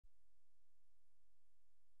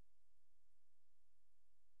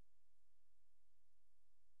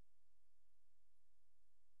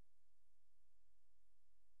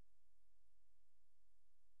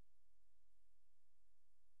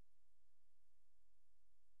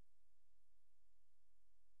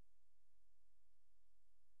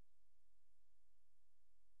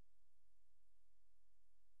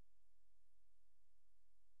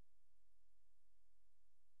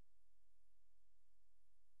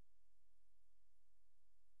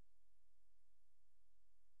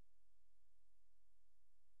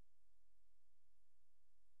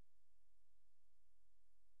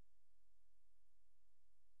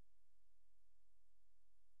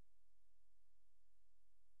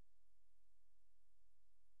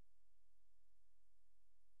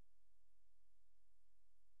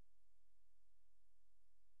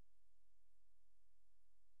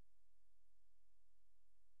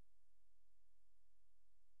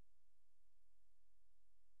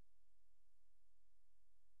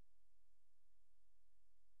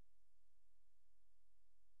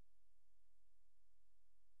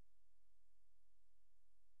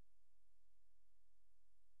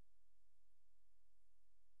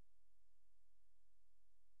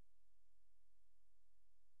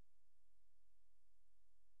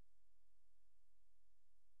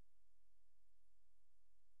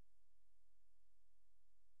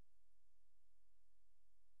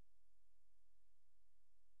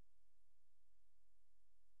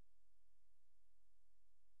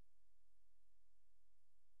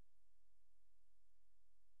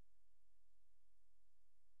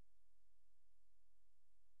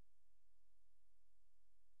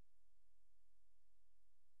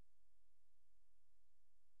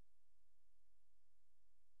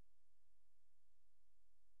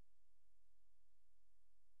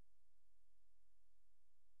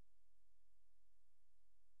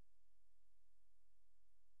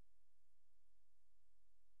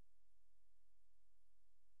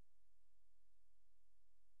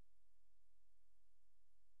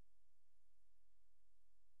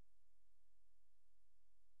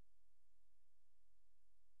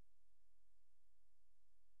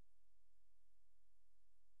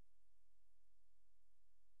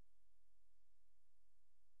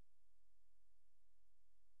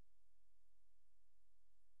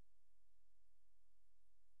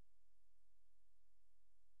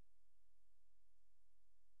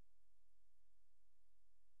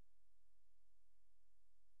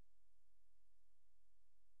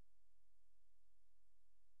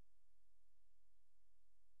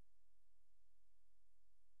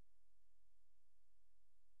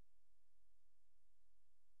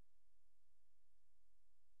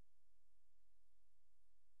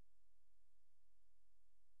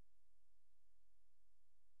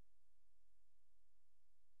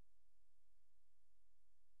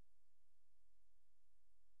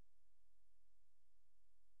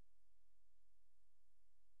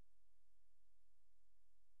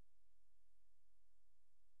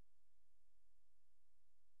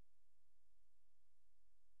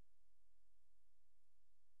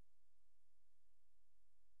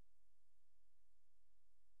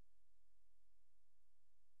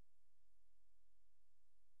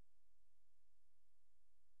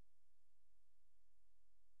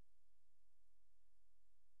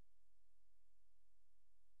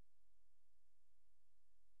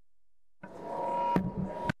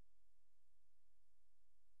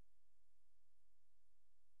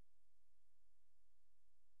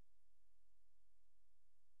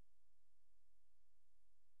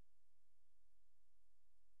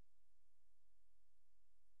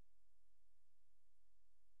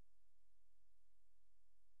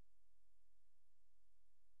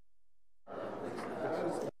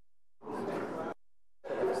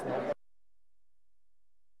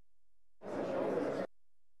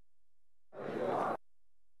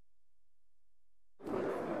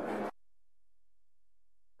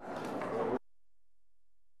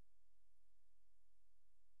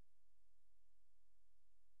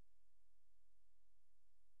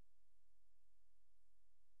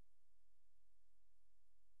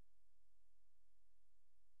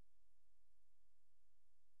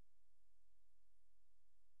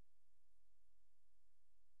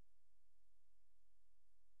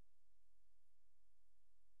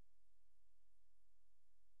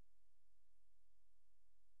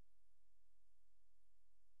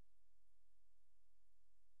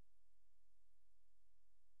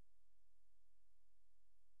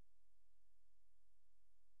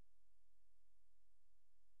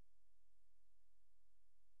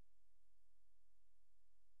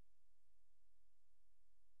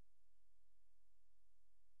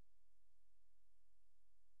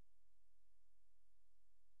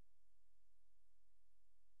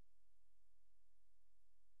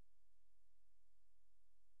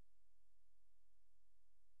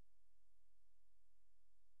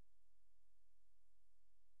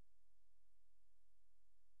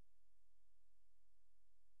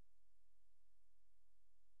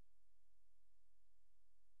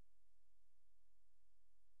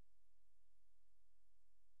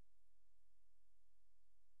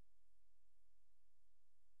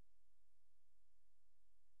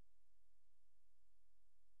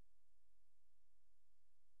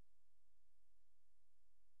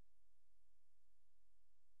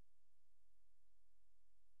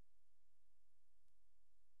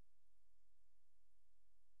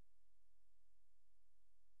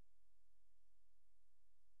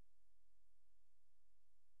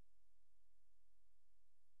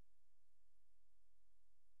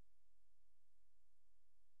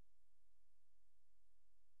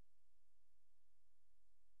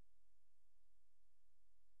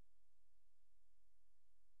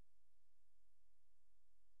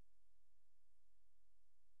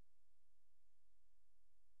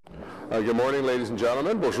Good morning, ladies and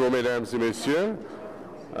gentlemen. Bonjour, mesdames et messieurs.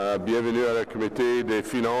 Bienvenue à la Comité des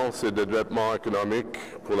finances et de développement économique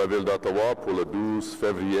pour la Ville d'Ottawa pour le 12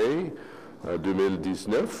 février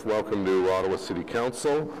 2019. Welcome to Ottawa City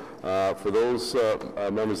Council. For those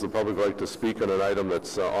members of the public who like to speak on an item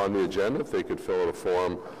that's on the agenda, if they could fill out a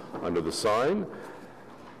form under the sign.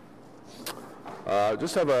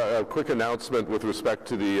 Just have a quick announcement with respect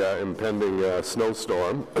to the impending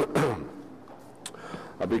snowstorm.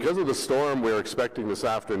 Because of the storm we're expecting this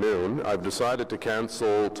afternoon, I've decided to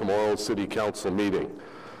cancel tomorrow's City Council meeting.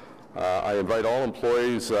 I invite all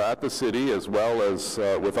employees at the City, as well as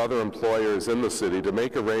with other employers in the City, to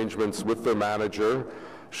make arrangements with their manager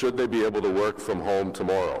should they be able to work from home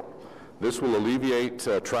tomorrow. This will alleviate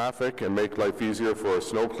traffic and make life easier for our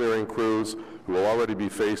snow clearing crews, who will already be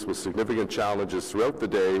faced with significant challenges throughout the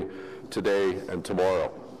day, today and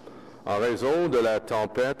tomorrow. En raison de la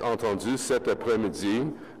tempête entendue cet après-midi,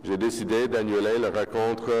 j'ai décidé d'annuler la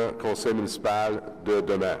rencontre conseil municipal de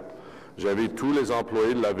demain. J'invite tous les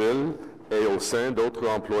employés de la Ville et au sein d'autres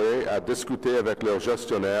employés à discuter avec leurs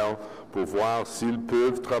gestionnaires pour voir s'ils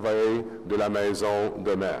peuvent travailler de la maison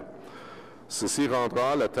demain. Ceci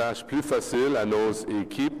rendra la tâche plus facile à nos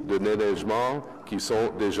équipes de déneigement qui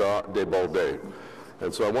sont déjà débordées.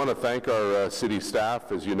 And so I want to thank our city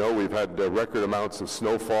staff. As you know, we've had record amounts of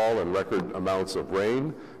snowfall and record amounts of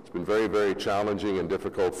rain. It's been very, very challenging and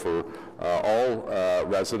difficult for all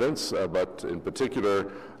residents, but in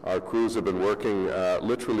particular, our crews have been working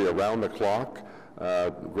literally around the clock,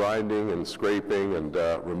 grinding and scraping and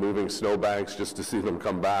removing snowbanks just to see them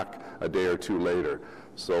come back a day or two later.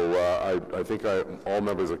 So I think all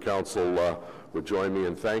members of council would join me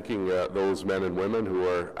in thanking those men and women who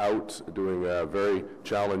are out doing a very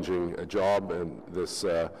challenging job in this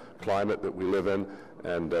climate that we live in,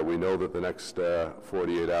 and we know that the next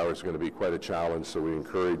 48 hours are going to be quite a challenge, so we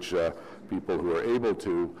encourage people who are able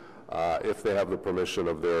to, if they have the permission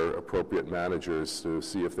of their appropriate managers, to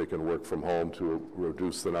see if they can work from home to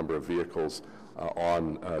reduce the number of vehicles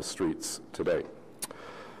on streets today.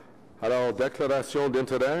 Alors, déclaration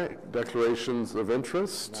d'intérêt, declarations of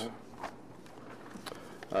interest.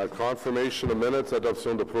 Confirmation of minutes,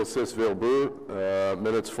 adoption de procès verbeux,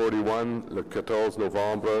 minutes 41, le 14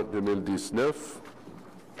 novembre 2019.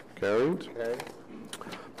 Carried. Okay.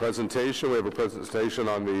 Presentation, we have a presentation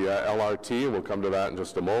on the LRT, and we'll come to that in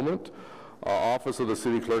just a moment. Office of the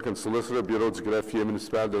City Clerk and Solicitor, Bureau du Greffier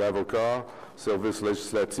Municipal de l'Avocat, Service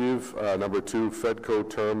Législatif, number 2, FEDCO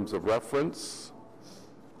Terms of Reference.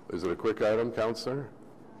 Is it a quick item, Councillor?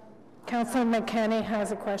 Councillor McKenney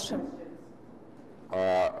has a question.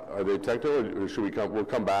 Are they technical, or should we come? We'll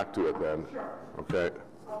come back to it then. Okay.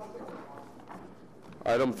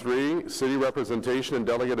 Item 3, city representation and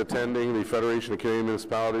delegate attending the Federation of Canadian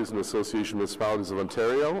Municipalities and Association of Municipalities of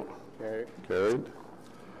Ontario. Carried. Carried.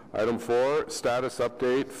 Item 4, status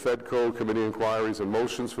update, FEDCO committee inquiries and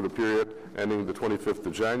motions for the period ending the 25th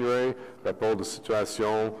of January. Rapport de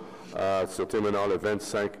situation se terminant le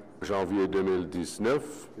 25 janvier 2019.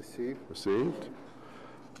 Received.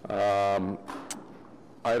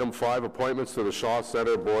 Item 5, appointments to the Shaw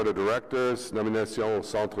Center Board of Directors, nomination au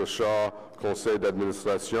Centre Shaw Conseil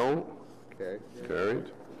d'Administration. Okay.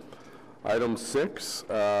 Carried. Item 6,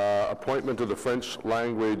 appointment to the French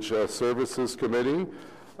Language Services Committee.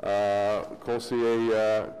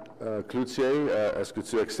 Conseiller Cloutier, est-ce que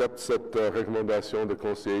tu acceptes cette recommandation de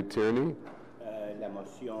conseiller Tierney? La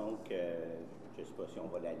motion que, je ne sais pas si on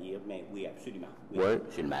va la lire, mais oui, absolument. Oui, right.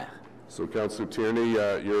 Monsieur le maire. So, Councillor Tierney,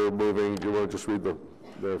 you're moving. Do you want to just read the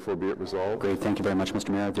therefore be it resolved? Great. Thank you very much, Mr.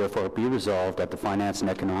 Mayor. Therefore, be resolved that the Finance and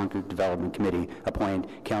Economic Development Committee appoint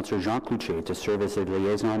Councillor Jean Cloutier to serve as a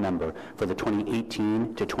liaison member for the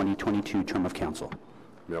 2018 to 2022 term of council.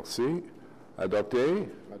 Merci. Adopté.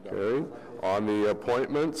 Carried. On the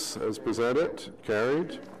appointments as presented,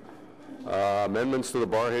 carried. Amendments to the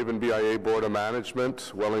Barrhaven BIA Board of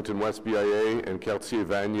Management, Wellington West BIA, and Quartier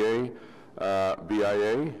Vanier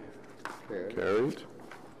BIA. Carried.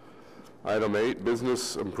 Item 8,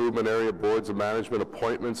 Business Improvement Area Boards of Management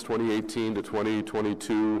Appointments 2018 to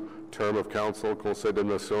 2022 term of council, Conseil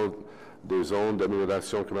d'administration des zones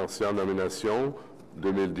d'amélioration commerciale nomination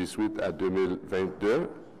 2018 à 2022.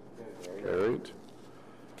 Carried.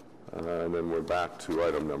 And then we're back to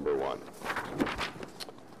item number 1.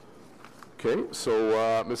 Okay, so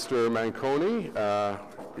Mr. Manconi,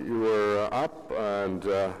 you were up, and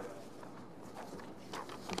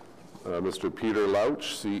Mr. Peter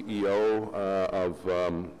Lauch, CEO of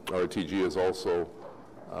RTG, is also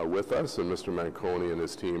with us, and Mr. Manconi and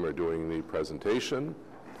his team are doing the presentation,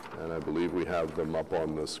 and I believe we have them up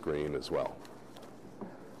on the screen as well.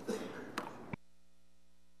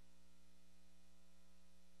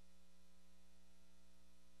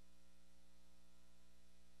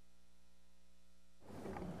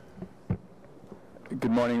 Good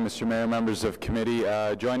morning, Mr. Mayor, members of committee.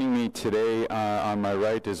 Joining me today on my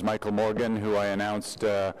right is Michael Morgan, who I announced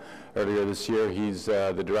earlier this year. He's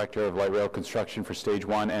the Director of Light Rail Construction for Stage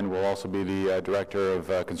 1 and will also be the Director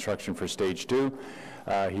of Construction for Stage 2.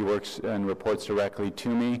 He works and reports directly to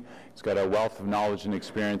me. He's got a wealth of knowledge and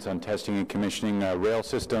experience on testing and commissioning rail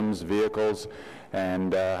systems, vehicles,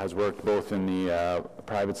 and has worked both in the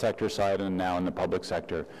private sector side and now in the public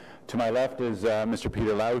sector. To my left is Mr.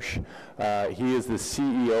 Peter Lausch. He is the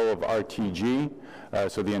CEO of RTG,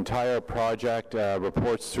 so the entire project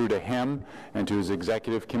reports through to him and to his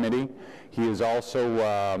executive committee. He is also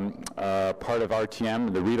part of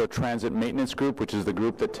RTM, the Rideau Transit Maintenance Group, which is the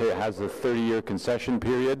group that has the 30-year concession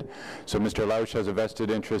period. So Mr. Lausch has a vested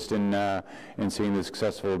interest in seeing the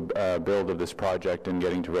successful build of this project and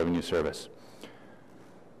getting to revenue service.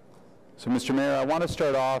 So, Mr. Mayor, I want to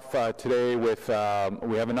start off today with,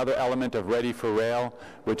 we have another element of Ready for Rail,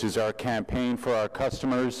 which is our campaign for our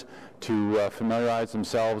customers to familiarize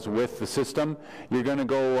themselves with the system. You're going to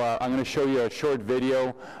go, I'm going to show you a short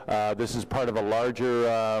video. This is part of a larger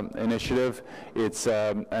initiative. It's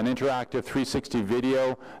an interactive 360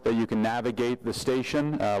 video that you can navigate the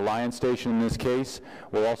station, Lion Station in this case.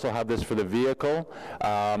 We'll also have this for the vehicle,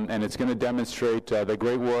 and it's going to demonstrate the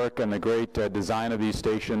great work and the great design of these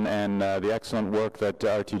stations and the excellent work that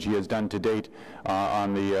RTG has done to date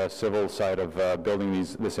on the civil side of building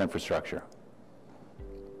this infrastructure.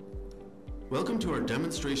 Welcome to our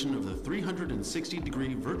demonstration of the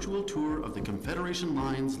 360-degree virtual tour of the Confederation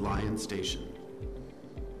Line's Lion Station.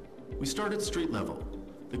 We start at street level,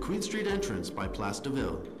 the Queen Street entrance by Place de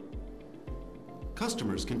Ville.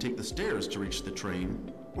 Customers can take the stairs to reach the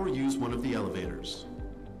train or use one of the elevators.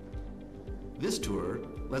 This tour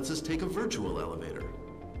lets us take a virtual elevator.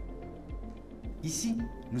 Ici,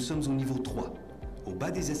 nous sommes au niveau 3, au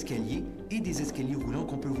bas des escaliers et des escaliers roulants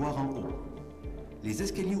qu'on peut voir en haut. Les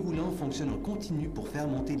escaliers roulants fonctionnent en continu pour faire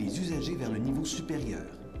monter les usagers vers le niveau supérieur.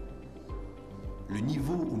 Le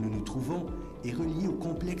niveau où nous nous trouvons est relié au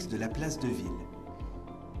complexe de la place de ville.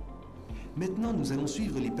 Maintenant, nous allons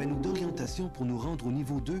suivre les panneaux d'orientation pour nous rendre au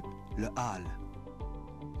niveau 2, le hall.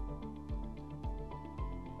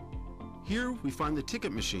 Here we find the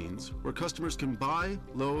ticket machines where customers can buy,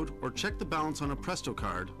 load, or check the balance on a Presto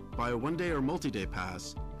card, buy a one-day or multi-day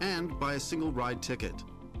pass, and buy a single ride ticket.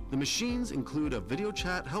 The machines include a video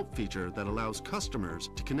chat help feature that allows customers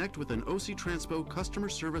to connect with an OC Transpo customer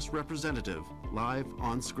service representative live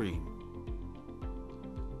on screen.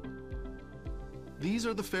 These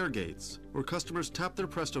are the fare gates, where customers tap their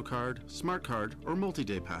Presto card, smart card, or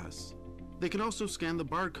multi-day pass. They can also scan the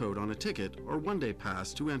barcode on a ticket or one-day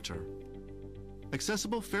pass to enter.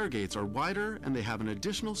 Accessible fare gates are wider and they have an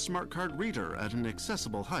additional smart card reader at an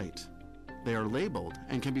accessible height. They are labeled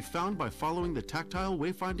and can be found by following the tactile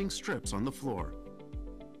wayfinding strips on the floor.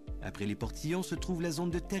 Après les portillons se trouve la zone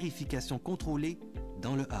de tarification contrôlée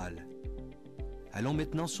dans le hall. Allons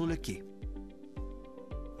maintenant sur le quai.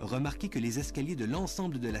 Remarquez que les escaliers de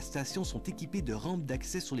l'ensemble de la station sont équipés de rampes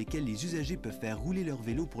d'accès sur lesquelles les usagers peuvent faire rouler leur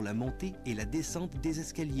vélo pour la montée et la descente des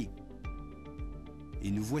escaliers. Et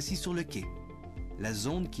nous voici sur le quai, la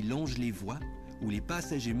zone qui longe les voies où les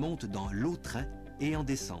passagers montent dans l'eau-train et en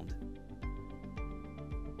descendent.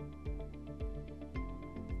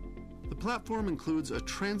 The platform includes a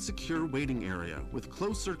trans-secure waiting area with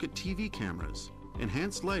closed-circuit TV cameras,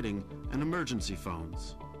 enhanced lighting, and emergency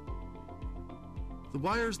phones. The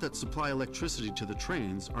wires that supply electricity to the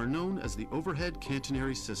trains are known as the overhead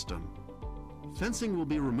catenary system. Fencing will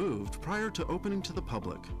be removed prior to opening to the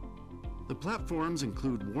public. The platforms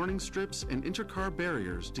include warning strips and intercar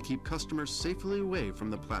barriers to keep customers safely away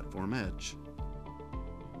from the platform edge.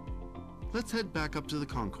 Let's head back up to the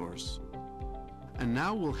concourse. And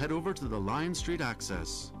now we'll head over to the Lion Street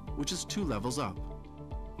access, which is 2 levels up.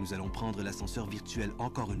 Nous allons prendre l'ascenseur virtuel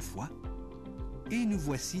encore une fois. Et nous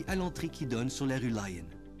voici à l'entrée qui donne sur la rue Lion.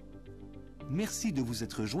 Merci de vous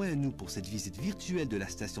être joint à nous pour cette visite virtuelle de la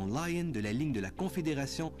station Lion de la ligne de la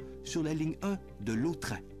Confédération sur la ligne 1 de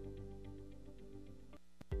l'eau-train.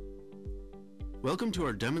 Welcome to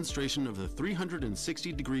our demonstration of the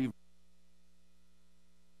 360-degree.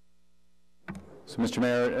 So, Mr.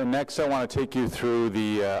 Mayor, next I want to take you through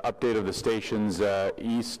the update of the stations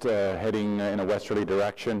east, heading in a westerly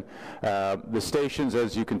direction. The stations,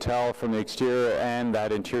 as you can tell from the exterior and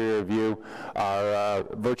that interior view, are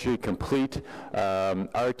virtually complete.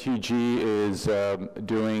 RTG is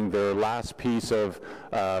doing their last piece of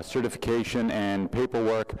certification and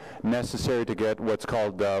paperwork necessary to get what's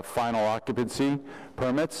called final occupancy.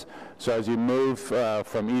 permits. So as you move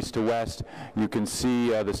from east to west, you can see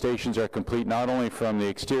the stations are complete not only from the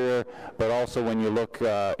exterior, but also when you look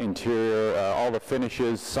interior, all the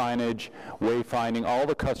finishes, signage, wayfinding, all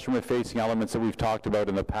the customer-facing elements that we've talked about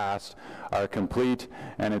in the past are complete,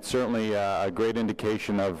 and it's certainly a great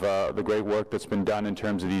indication of the great work that's been done in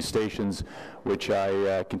terms of these stations, which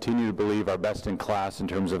I continue to believe are best in class in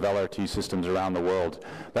terms of LRT systems around the world.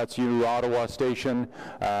 That's Ottawa Station,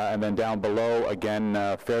 and then down below, again,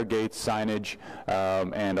 Fairgate signage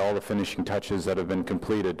and all the finishing touches that have been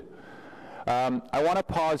completed. I want to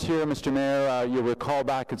pause here, Mr. Mayor. You'll recall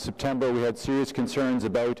back in September we had serious concerns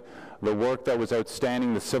about the work that was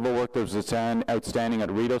outstanding, the civil work that was outstanding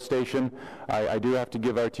at Rideau Station. I do have to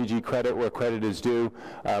give RTG credit where credit is due.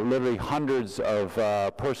 Literally hundreds of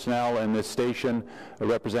personnel in this station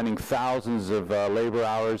representing thousands of labor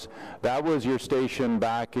hours. That was your station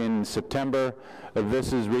back in September.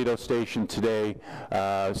 This is Rideau Station today.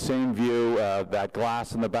 Same view. That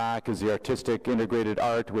glass in the back is the artistic integrated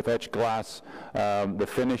art with etched glass. The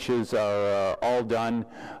finishes are all done.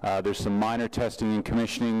 There's some minor testing and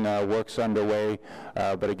commissioning works underway,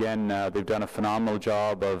 but again, they've done a phenomenal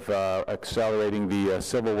job of accelerating the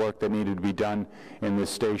civil work that needed to be done in this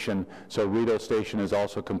station. So Rideau Station is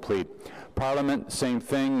also complete. Parliament, same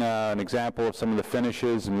thing, an example of some of the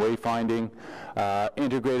finishes and wayfinding.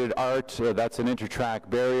 Integrated art, that's an intertrack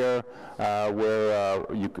barrier where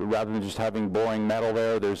rather than just having boring metal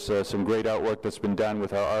there's some great artwork that's been done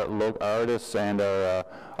with our artists and our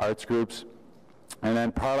arts groups. And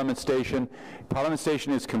then Parliament Station. Parliament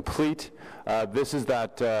Station is complete. This is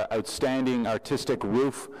that outstanding artistic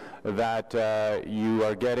roof that you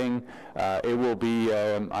are getting. It will be,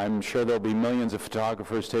 I'm sure there'll be millions of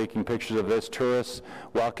photographers taking pictures of this, tourists,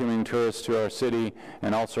 welcoming tourists to our city,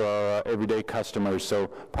 and also our everyday customers. So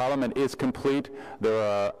Parliament is complete. There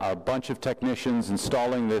are a bunch of technicians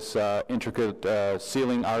installing this intricate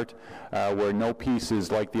ceiling art where no piece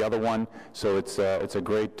is like the other one. So it's a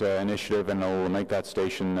great initiative, and it will make that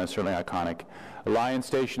station certainly iconic. Lion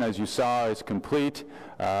Station, as you saw, is complete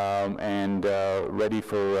and ready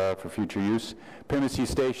for future use. Pimisi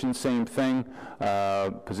Station, same thing,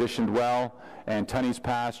 positioned well. And Tunney's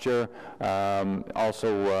Pasture,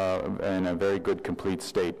 also in a very good, complete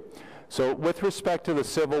state. So with respect to the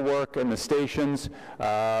civil work and the stations,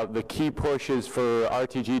 the key push is for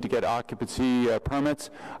RTG to get occupancy permits.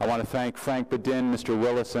 I want to thank Frank Bedin, Mr.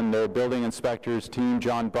 Willis, and their building inspectors team,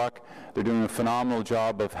 John Buck. They're doing a phenomenal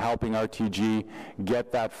job of helping RTG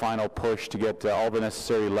get that final push to get all the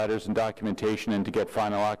necessary letters and documentation and to get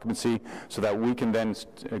final occupancy so that we can then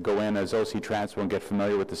go in as OC Transpo and get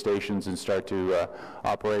familiar with the stations and start to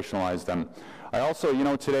operationalize them. I also,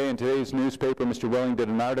 today in today's newspaper, Mr. Willing did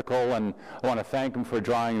an article, and I want to thank him for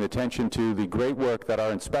drawing attention to the great work that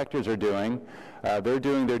our inspectors are doing. They're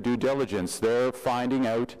doing their due diligence. They're finding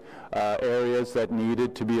out areas that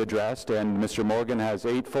needed to be addressed, and Mr. Morgan has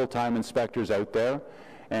 8 full-time inspectors out there.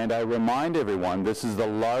 And I remind everyone, this is the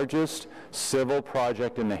largest civil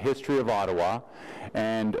project in the history of Ottawa,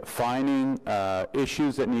 and finding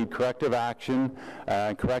issues that need corrective action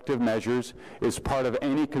and corrective measures is part of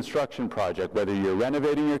any construction project, whether you're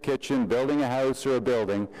renovating your kitchen, building a house or a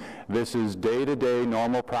building. This is day-to-day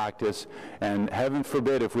normal practice, and heaven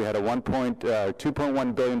forbid if we had a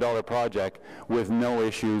 $2.1 billion project with no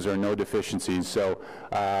issues or no deficiencies. So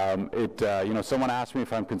someone asked me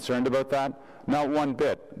if I'm concerned about that. Not one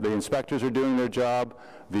bit. The inspectors are doing their job,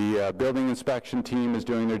 the building inspection team is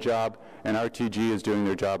doing their job, and RTG is doing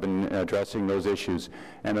their job in addressing those issues.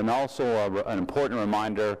 And then also an important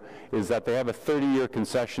reminder is that they have a 30-year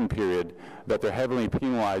concession period that they're heavily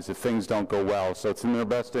penalized if things don't go well. So it's in their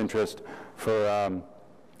best interest for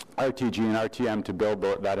RTG and RTM to build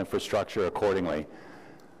that infrastructure accordingly.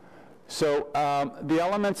 So the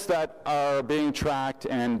elements that are being tracked,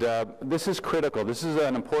 and this is critical, this is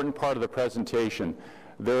an important part of the presentation.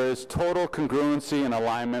 There is total congruency and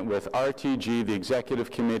alignment with RTG, the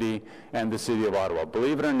Executive Committee, and the City of Ottawa.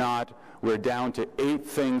 Believe it or not, we're down to 8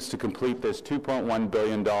 things to complete this $2.1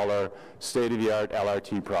 billion state-of-the-art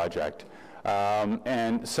LRT project.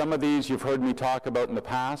 And some of these you've heard me talk about in the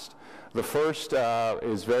past. The first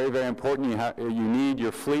is very, very important. You need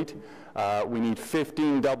your fleet. We need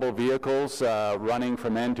 15 double vehicles running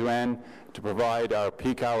from end to end to provide our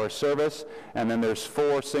peak hour service, and then there's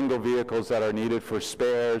 4 single vehicles that are needed for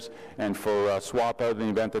spares and for swap out in the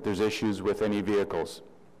event that there's issues with any vehicles.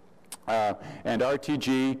 And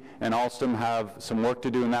RTG and Alstom have some work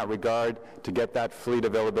to do in that regard to get that fleet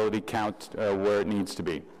availability count where it needs to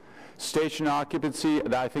be. Station occupancy,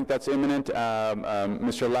 I think that's imminent.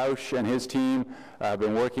 Mr. Lausch and his team have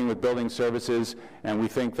been working with building services, and we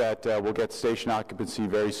think that we'll get station occupancy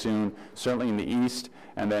very soon, certainly in the east,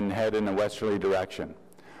 and then head in a westerly direction.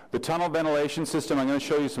 The tunnel ventilation system, I'm going to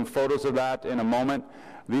show you some photos of that in a moment.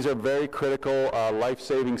 These are very critical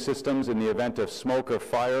life-saving systems in the event of smoke or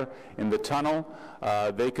fire in the tunnel.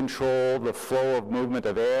 They control the flow of movement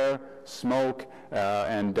of air, smoke,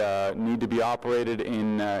 and need to be operated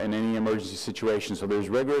in any emergency situation. So there's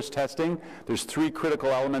rigorous testing. There's 3 critical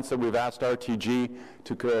elements that we've asked RTG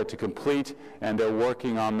to complete, and they're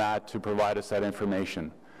working on that to provide us that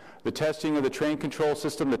information. The testing of the train control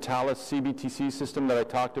system, the Thales CBTC system that I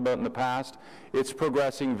talked about in the past, it's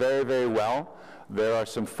progressing very, very well. There are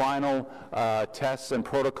some final tests and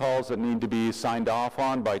protocols that need to be signed off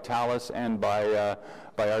on by Thales and by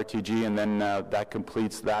RTG, and then that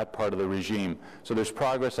completes that part of the regime. So there's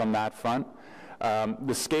progress on that front.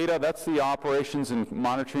 The SCADA, that's the operations and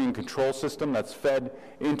monitoring and control system that's fed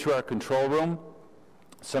into our control room.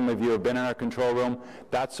 Some of you have been in our control room.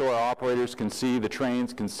 That's so our operators can see the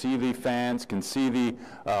trains, can see the fans, can see the,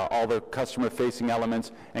 all the customer-facing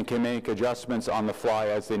elements, and can make adjustments on the fly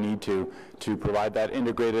as they need to provide that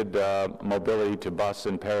integrated mobility to bus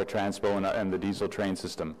and paratransport and the diesel train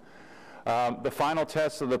system. The final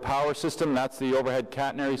test of the power system, that's the overhead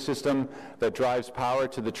catenary system that drives power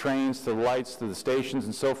to the trains, to the lights, to the stations,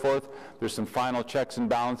 and so forth. There's some final checks and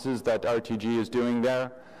balances that RTG is doing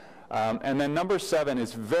there. And then number 7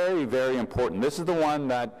 is very, very important. This is the one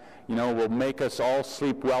that, you know, will make us all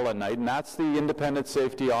sleep well at night, and that's the independent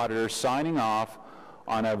safety auditor signing off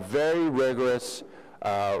on a very rigorous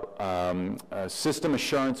system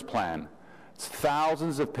assurance plan. It's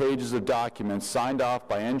thousands of pages of documents signed off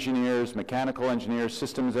by engineers, mechanical engineers,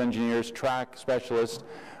 systems engineers, track specialists,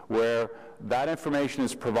 where that information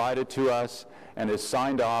is provided to us and is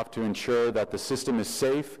signed off to ensure that the system is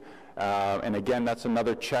safe. And again, that's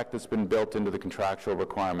another check that's been built into the contractual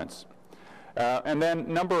requirements. And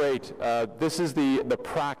then number 8, this is the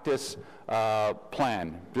practice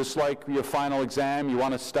plan. Just like your final exam, you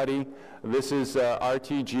want to study. This is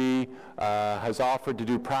RTG has offered to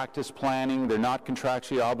do practice planning. They're not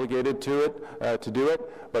contractually obligated to do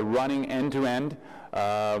it, but running end-to-end.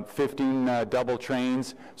 15 double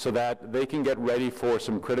trains so that they can get ready for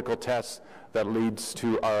some critical tests that leads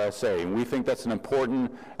to RSA. And we think that's an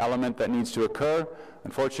important element that needs to occur.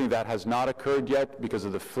 Unfortunately, that has not occurred yet because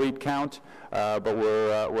of the fleet count, but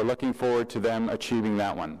we're looking forward to them achieving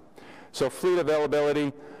that one. So fleet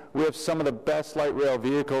availability, we have some of the best light rail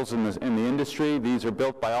vehicles in the industry. These are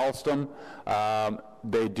built by Alstom.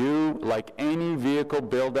 They do, like any vehicle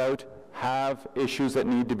build-out, have issues that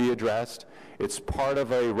need to be addressed. It's part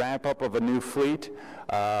of a ramp-up of a new fleet.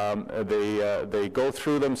 They go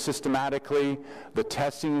through them systematically. The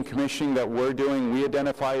testing and commissioning that we're doing, we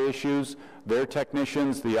identify issues. Their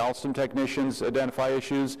technicians, the Alstom technicians, identify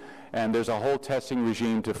issues. And there's a whole testing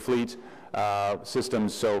regime to fleet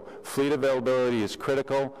systems. So fleet availability is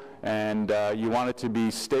critical, and you want it to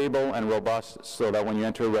be stable and robust so that when you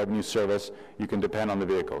enter a revenue service, you can depend on the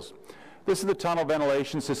vehicles. This is the tunnel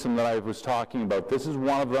ventilation system that I was talking about. This is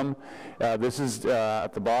one of them. This is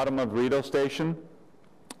at the bottom of Rideau Station.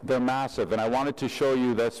 They're massive, and I wanted to show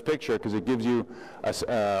you this picture because it gives you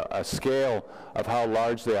a scale of how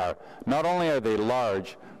large they are. Not only are they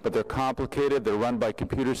large, but they're complicated. They're run by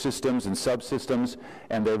computer systems and subsystems,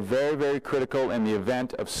 and they're very, very critical in the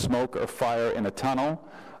event of smoke or fire in a tunnel.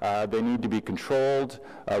 They need to be controlled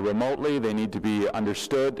remotely. They need to be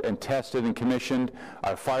understood and tested and commissioned.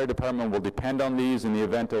 Our fire department will depend on these in the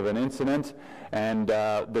event of an incident, and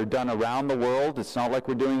they're done around the world. It's not like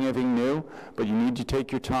we're doing anything new, but you need to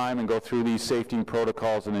take your time and go through these safety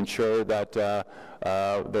protocols and ensure that they're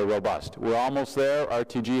robust. We're almost there.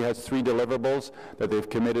 RTG has 3 deliverables that they've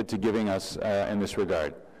committed to giving us in this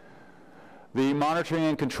regard. The monitoring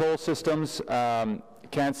and control systems,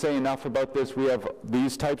 can't say enough about this. We have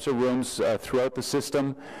these types of rooms throughout the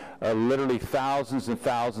system, literally thousands and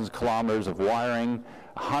thousands of kilometers of wiring,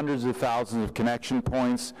 hundreds of thousands of connection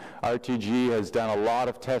points. RTG has done a lot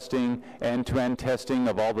of testing, end-to-end testing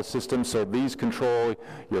of all the systems, so these control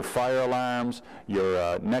your fire alarms,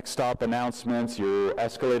 your next stop announcements, your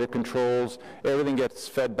escalator controls. Everything gets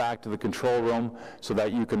fed back to the control room so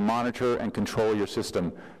that you can monitor and control your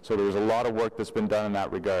system. So there's a lot of work that's been done in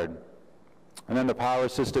that regard. And then the power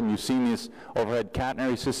system, you've seen this overhead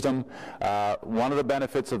catenary system. One of the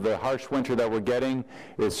benefits of the harsh winter that we're getting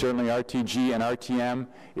is certainly RTG and RTM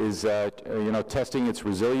is testing its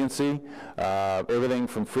resiliency. Everything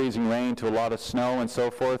from freezing rain to a lot of snow and so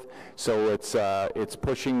forth. So it's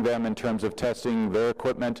pushing them in terms of testing their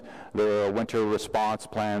equipment, their winter response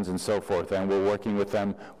plans and so forth. And we're working with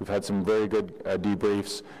them. We've had some very good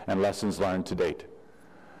debriefs and lessons learned to date.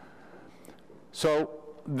 So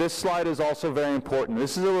this slide is also very important.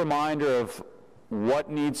 This is a reminder of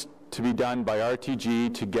what needs to be done by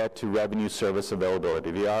RTG to get to revenue service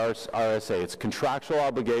availability, the RSA. It's contractual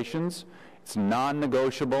obligations. It's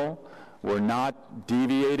non-negotiable. We're not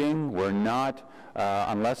deviating. We're not,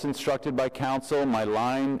 unless instructed by council, my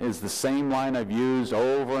line is the same line I've used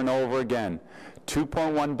over and over again.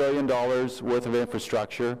 $2.1 billion worth of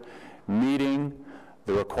infrastructure, meeting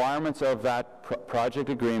the requirements of that project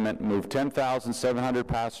agreement, move 10,700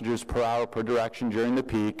 passengers per hour per direction during the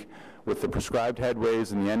peak with the prescribed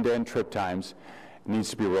headways and the end-to-end trip times. It needs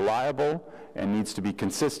to be reliable and needs to be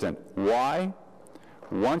consistent. Why?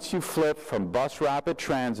 Once you flip from bus rapid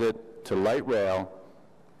transit to light rail,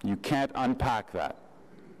 you can't unpack that.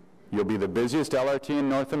 You'll be the busiest LRT in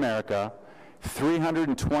North America.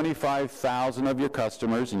 325,000 of your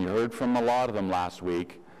customers, and you heard from a lot of them last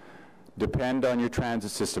week, depend on your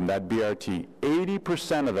transit system, that BRT.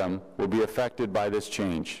 80% of them will be affected by this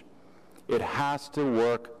change. It has to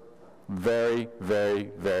work very,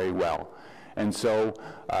 very, very well. And so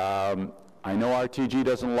I know RTG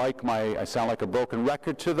doesn't like I sound like a broken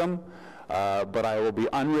record to them, but I will be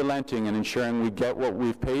unrelenting in ensuring we get what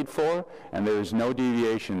we've paid for, and there is no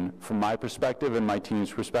deviation from my perspective and my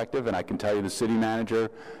team's perspective, and I can tell you the city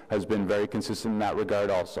manager has been very consistent in that regard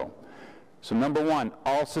also. So number one,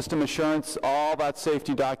 all system assurance, all that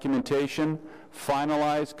safety documentation,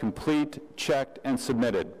 finalized, complete, checked, and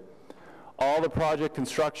submitted. All the project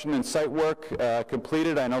construction and site work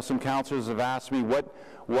completed. I know some councillors have asked me what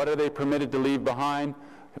are they permitted to leave behind.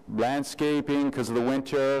 Landscaping because of the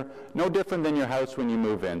winter, no different than your house when you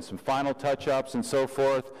move in. Some final touch-ups and so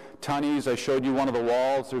forth. Tunnies, I showed you one of the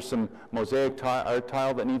walls. There's some mosaic art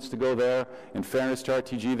tile that needs to go there. In fairness to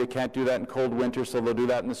RTG, they can't do that in cold winter, so they'll do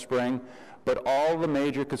that in the spring. But all the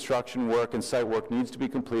major construction work and site work needs to be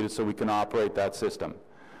completed so we can operate that system.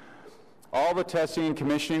 All the testing and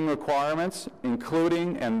commissioning requirements,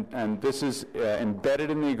 including, and this is embedded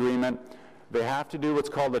in the agreement, they have to do what's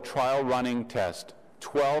called a trial running test.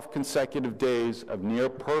 12 consecutive days of near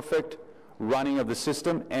perfect running of the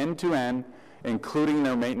system end to end, including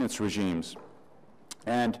their maintenance regimes.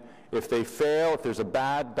 And if they fail, if there's a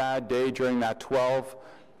bad day during that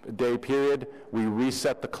 12-day period, we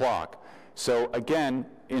reset the clock. So again,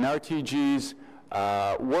 in RTG's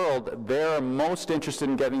world, they're most interested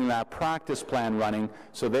in getting that practice plan running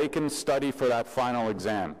so they can study for that final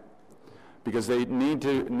exam, because they need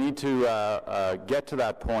to get to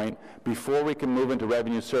that point before we can move into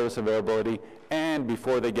revenue service availability and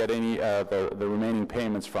before they get any the remaining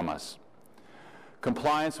payments from us.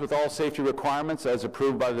 Compliance with all safety requirements as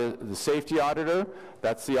approved by the safety auditor.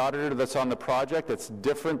 That's the auditor that's on the project. It's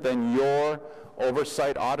different than your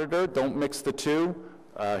oversight auditor. Don't mix the two.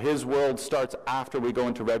 His world starts after we go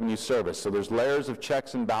into revenue service. So there's layers of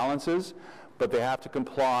checks and balances, but they have to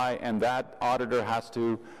comply, and that auditor has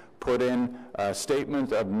to put in a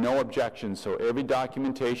statement of no objection. So every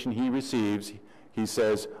documentation he receives, he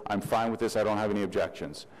says, I'm fine with this, I don't have any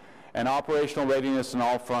objections. And operational readiness on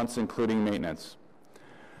all fronts, including maintenance.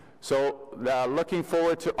 So looking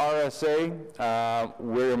forward to RSA,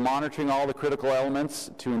 we're monitoring all the critical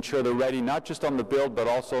elements to ensure they're ready, not just on the build, but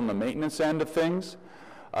also on the maintenance end of things.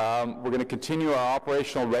 We're going to continue our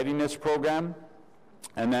operational readiness program.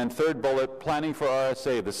 And then third bullet, planning for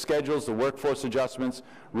RSA, the schedules, the workforce adjustments,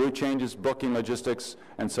 route changes, booking logistics,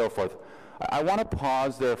 and so forth. I want to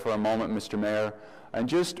pause there for a moment, Mr. Mayor, and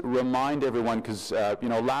just remind everyone, because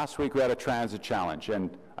last week we had a transit challenge,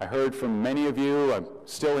 and I heard from many of you, I'm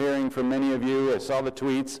still hearing from many of you, I saw the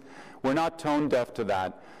tweets. We're not tone deaf to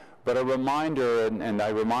that, but a reminder, and I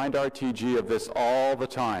remind RTG of this all the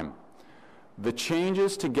time. The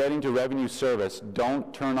changes to getting to revenue service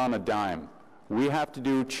don't turn on a dime. We have to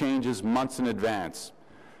do changes months in advance.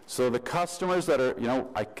 So the customers that are,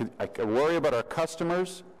 I worry about our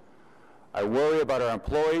customers, I worry about our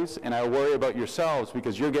employees, and I worry about yourselves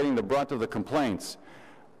because you're getting the brunt of the complaints.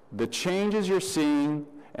 The changes you're seeing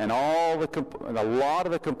and a lot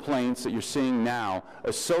of the complaints that you're seeing now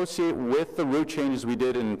associate with the route changes we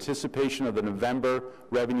did in anticipation of the November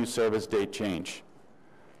revenue service date change.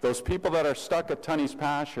 Those people that are stuck at Tunney's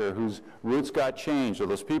Pasture whose routes got changed, or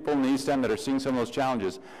those people in the East End that are seeing some of those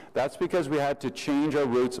challenges, that's because we had to change our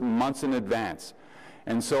routes months in advance.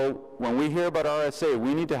 And so when we hear about RSA,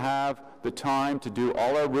 we need to have the time to do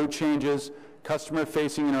all our route changes,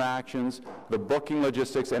 customer-facing interactions, the booking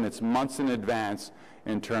logistics, and it's months in advance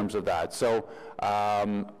in terms of that. So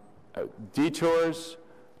detours,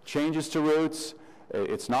 changes to routes,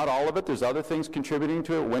 it's not all of it. There's other things contributing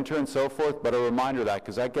to it, winter and so forth, but a reminder of that,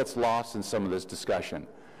 because that gets lost in some of this discussion.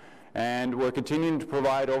 And we're continuing to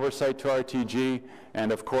provide oversight to RTG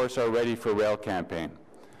and, of course, our Ready for Rail campaign.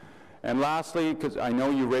 And lastly, because I know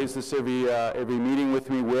you raise this every meeting with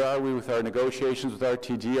me, where are we with our negotiations with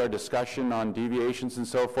RTG, our discussion on deviations and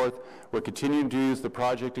so forth? We're continuing to use the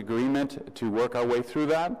project agreement to work our way through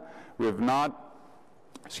that. We have not,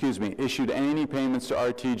 issued any payments to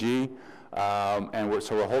RTG,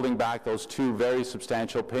 so we're holding back those two very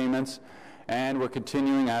substantial payments. And we're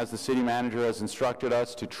continuing, as the city manager has instructed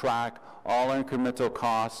us, to track all incremental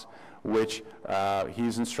costs, which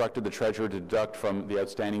he's instructed the treasurer to deduct from the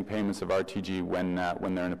outstanding payments of RTG when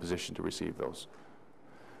they're in a position to receive those.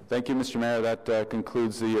 Thank you, Mr. Mayor. That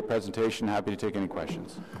concludes the presentation. Happy to take any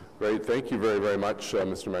questions. Great. Thank you very, very much,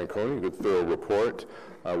 Mr. Manconi. Good thorough report.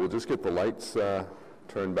 We'll just get the lights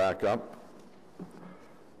turned back up.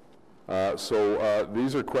 So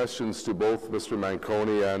these are questions to both Mr.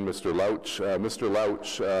 Manconi and Mr. Louch. Mr.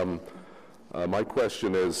 Louch, my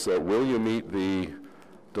question is, will you meet the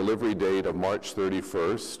delivery date of March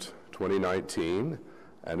 31st, 2019?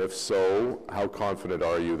 And if so, how confident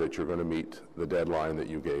are you that you're going to meet the deadline that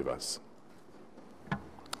you gave us?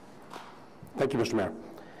 Thank you, Mr. Mayor.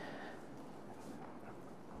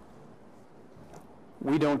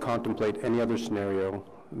 We don't contemplate any other scenario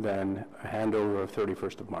than a handover of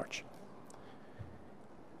 31st of March.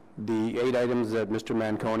 The 8 items that Mr.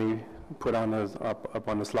 Manconi put on up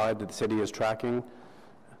on the slide that the city is tracking,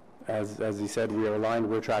 as he said, we are aligned,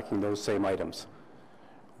 we're tracking those same items.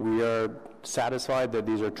 We are satisfied that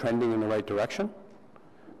these are trending in the right direction.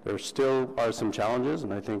 There still are some challenges,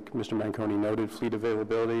 and I think Mr. Manconi noted fleet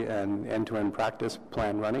availability and end-to-end practice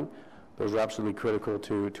plan running. Those are absolutely critical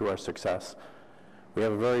to our success. We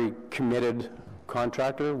have a very committed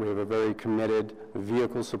contractor. We have a very committed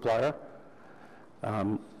vehicle supplier.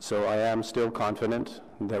 So I am still confident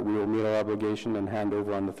that we will meet our obligation and hand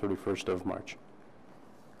over on the 31st of March.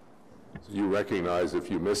 So you recognize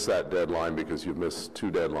if you miss that deadline, because you've missed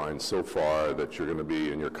 2 deadlines so far, that you're going to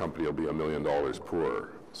be, and your company will be $1 million poorer.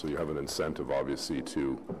 So you have an incentive, obviously,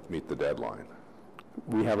 to meet the deadline.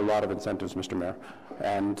 We have a lot of incentives, Mr. Mayor.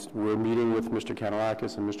 And we're meeting with Mr.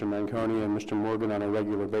 Kanellakis and Mr. Manconi and Mr. Morgan on a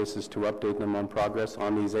regular basis to update them on progress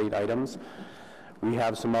on these 8 items. We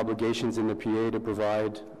have some obligations in the PA to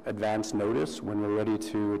provide advance notice when we're ready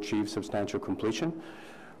to achieve substantial completion.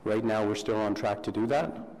 Right now, we're still on track to do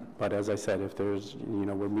that. But as I said, if there's,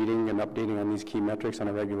 we're meeting and updating on these key metrics on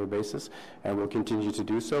a regular basis, and we'll continue to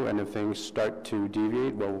do so. And if things start to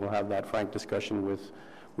deviate, well, we'll have that frank discussion with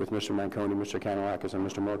Mr. Manconi, Mr. Kanellakis, and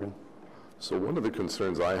Mr. Morgan. So one of the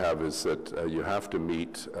concerns I have is that you have to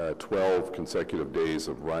meet 12 consecutive days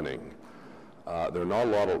of running. There are not a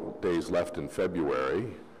lot of days left in February.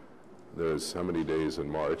 There's how many days in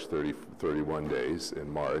March? 31 days in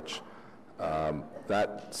March.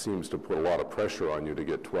 That seems to put a lot of pressure on you to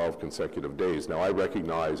get 12 consecutive days. Now, I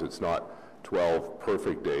recognize it's not 12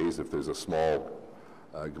 perfect days. If there's a small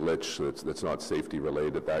glitch that's not safety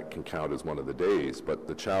related, that can count as one of the days. But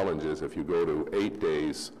the challenge is if you go to 8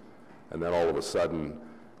 days and then all of a sudden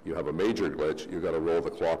you have a major glitch, you've got to roll the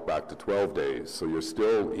clock back to 12 days. So you're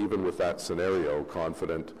still, even with that scenario,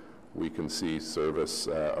 confident we can see service,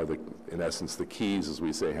 in essence, the keys, as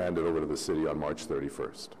we say, handed over to the city on March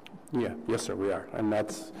 31st. Yeah, yes, sir, we are. And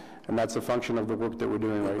that's a function of the work that we're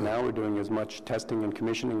doing right now. We're doing as much testing and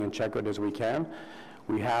commissioning and checkout as we can.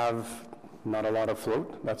 We have not a lot of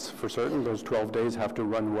float, that's for certain. Those 12 days have to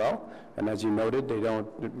run well. And as you noted, they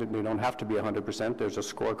don't have to be 100%. There's a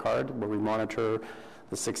scorecard where we monitor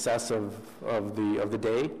the success of the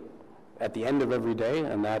day at the end of every day,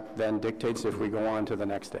 and that then dictates if we go on to the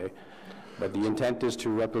next day. But the intent is to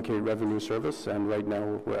replicate revenue service, and right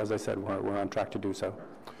now, as I said, we're on track to do so.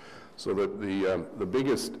 So the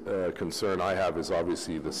biggest concern I have is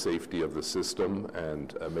obviously the safety of the system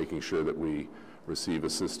and making sure that we receive a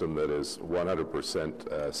system that is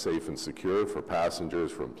 100% safe and secure for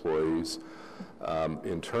passengers, for employees.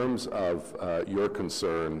 In terms of your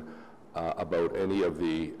concern about any of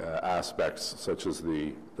the aspects, such as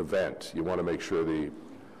the vent, you want to make sure the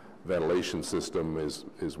ventilation system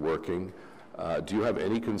is working. Do you have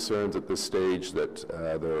any concerns at this stage that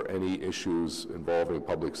there are any issues involving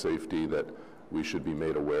public safety that we should be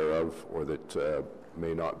made aware of, or that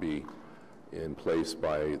may not be in place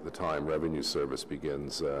by the time Revenue Service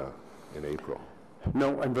begins in April?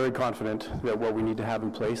 No, I'm very confident that what we need to have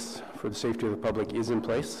in place for the safety of the public is in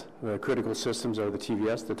place. The critical systems are the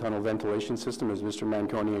TVS, the tunnel ventilation system, as Mr.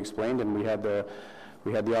 Manconi explained, and we had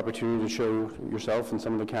the opportunity to show yourself and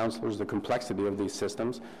some of the councillors the complexity of these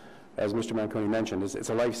systems. As Mr. Manconi mentioned, it's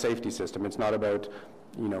a life safety system. It's not about,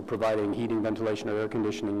 you know, providing heating, ventilation, or air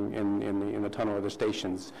conditioning in the tunnel or the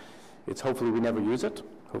stations. It's hopefully we never use it.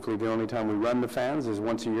 Hopefully the only time we run the fans is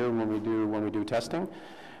once a year when we do testing.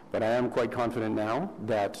 But I am quite confident now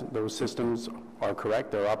that those systems are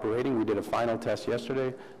correct, they're operating. We did a final test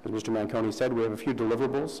yesterday. As Mr. Manconi said, we have a few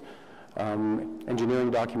deliverables,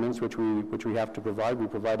 engineering documents which we have to provide. We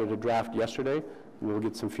provided a draft yesterday. We'll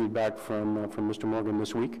get some feedback from Mr. Morgan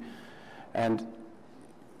this week. And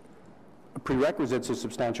prerequisites of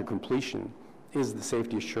substantial completion is the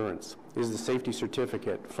safety assurance, is the safety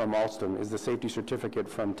certificate from Alstom, is the safety certificate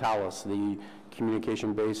from Thales, the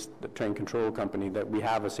communication-based train control company, that we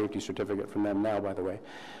have a safety certificate from them now, by the way.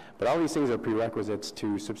 But all these things are prerequisites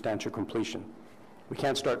to substantial completion. We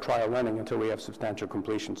can't start trial running until we have substantial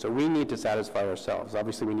completion. So we need to satisfy ourselves.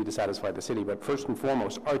 Obviously, we need to satisfy the city, but first and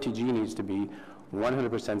foremost, RTG needs to be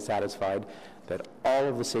 100% satisfied that all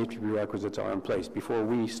of the safety prerequisites are in place before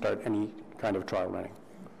we start any kind of trial running.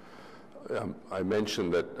 I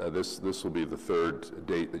mentioned that this will be the third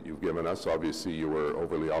date that you've given us. Obviously, you were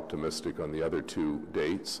overly optimistic on the other two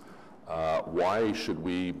dates. Why should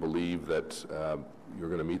we believe that you're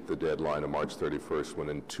going to meet the deadline of March 31st when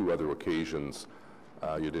in two other occasions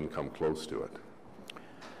you didn't come close to it?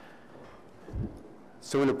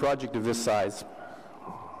 So in a project of this size,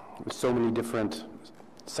 with so many different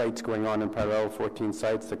sites going on in parallel, 14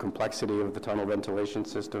 sites, the complexity of the tunnel ventilation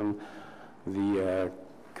system, the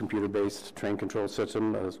computer-based train control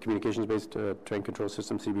system, communications-based train control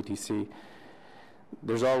system, CBTC,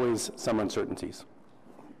 there's always some uncertainties.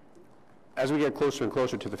 As we get closer and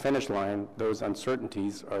closer to the finish line, those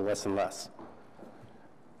uncertainties are less and less.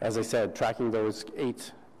 As I said, tracking those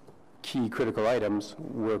 8 key critical items,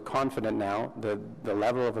 we're confident now that the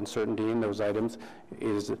level of uncertainty in those items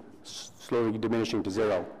is slowly diminishing to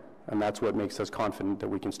zero, and that's what makes us confident that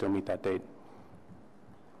we can still meet that date.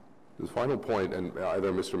 The final point, and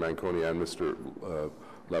either Mr. Manconi and Mr.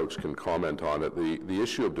 Louch can comment on it, the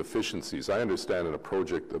issue of deficiencies. I understand in a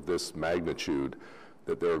project of this magnitude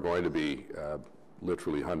that there are going to be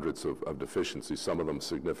literally hundreds of deficiencies, some of them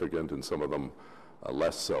significant and some of them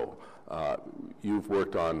less so. You've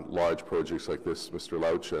worked on large projects like this, Mr.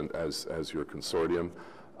 Louch, and as your consortium.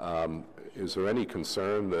 Is there any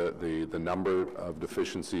concern that the number of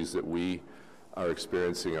deficiencies that we are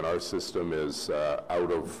experiencing in our system is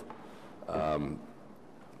out of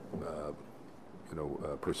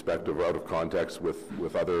perspective or out of context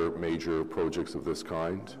with other major projects of this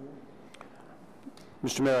kind?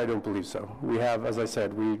 Mr. Mayor, I don't believe so. We have, as I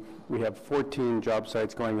said, we have 14 job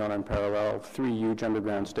sites going on in parallel, 3 huge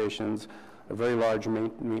underground stations, a very large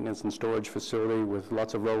maintenance and storage facility with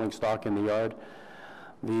lots of rolling stock in the yard.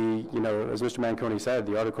 As Mr. Manconi said,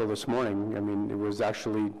 the article this morning, I mean, it was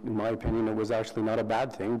actually, in my opinion, it was actually not a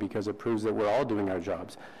bad thing because it proves that we're all doing our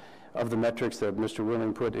jobs. Of the metrics that Mr.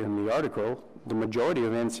 Willing put in the article, the majority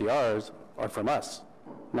of NCRs are from us,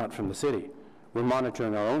 not from the city. We're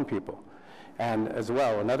monitoring our own people. And as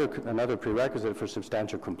well, another prerequisite for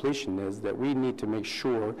substantial completion is that we need to make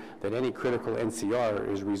sure that any critical NCR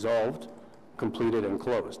is resolved, completed, and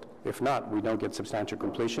closed. If not, we don't get substantial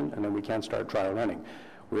completion, and then we can't start trial running.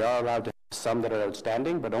 We are allowed to have some that are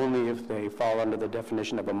outstanding, but only if they fall under the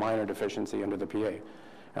definition of a minor deficiency under the PA.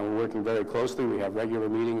 And we're working very closely. We have regular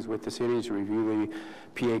meetings with the city to review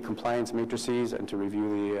the PA compliance matrices and to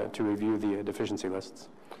review the deficiency lists.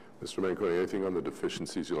 Mr. Manconi, anything on the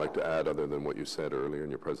deficiencies you'd like to add other than what you said earlier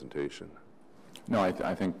in your presentation? No,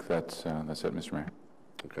 I think that's it, Mr. Mayor.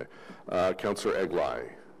 Okay. Councillor Eglai,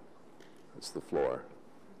 it's the floor.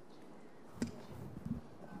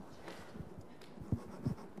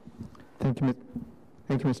 Thank you,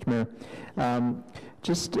 Mr. Mayor.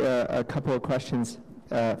 Just a couple of questions.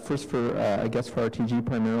 First, I guess for RTG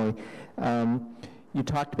primarily. You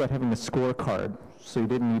talked about having a scorecard, so you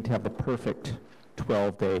didn't need to have the perfect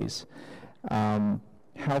 12 days.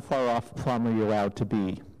 How far off plumb are you allowed to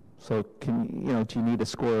be? So do you need a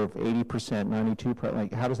score of 80%, 92%?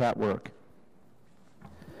 Like, how does that work?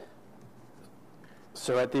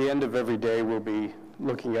 So at the end of every day, we'll be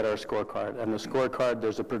looking at our scorecard. And the scorecard,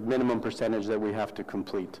 there's a minimum percentage that we have to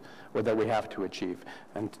complete, or that we have to achieve.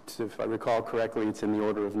 And if I recall correctly, it's in the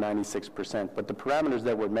order of 96%. But the parameters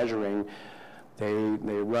that we're measuring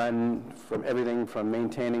They run from everything from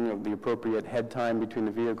maintaining the appropriate head time between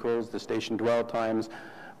the vehicles, the station dwell times,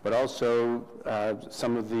 but also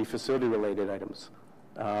some of the facility-related items.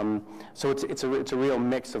 So it's a real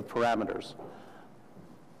mix of parameters.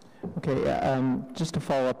 Okay, just to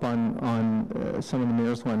follow up on some of the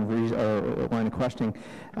mayor's line of questioning,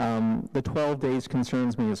 the 12 days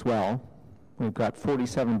concerns me as well. We've got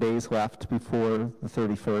 47 days left before the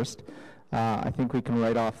 31st. I think we can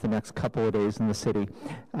write off the next couple of days in the city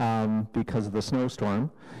because of the snowstorm.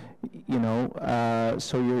 You know,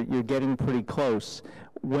 so you're getting pretty close.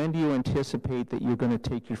 When do you anticipate that you're going to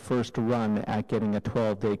take your first run at getting a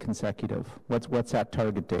 12-day consecutive? What's that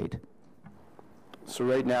target date? So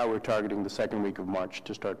right now we're targeting the second week of March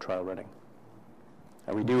to start trial running.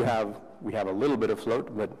 And we have a little bit of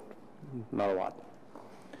float, but not a lot.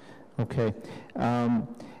 Okay.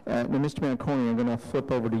 Now, Mr. Manconi, I'm going to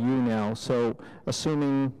flip over to you now. So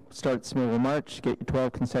assuming starts middle of March, get your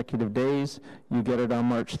 12 consecutive days, you get it on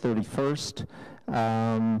March 31st.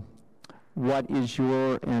 What is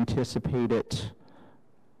your anticipated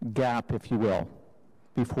gap, if you will,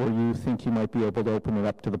 before you think you might be able to open it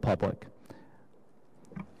up to the public?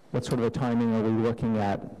 What sort of a timing are we looking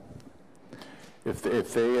at? If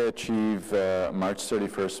they achieve March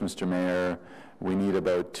 31st, Mr. Mayor, we need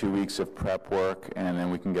about 2 weeks of prep work, and then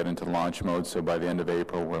we can get into launch mode. So by the end of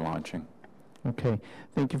April, we're launching. Okay,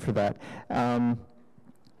 thank you for that.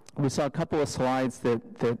 We saw a couple of slides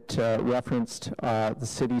that referenced the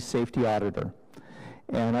city's safety auditor.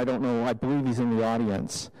 And I don't know, I believe he's in the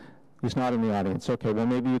audience. He's not in the audience. Okay, well,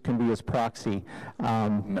 maybe you can be his proxy.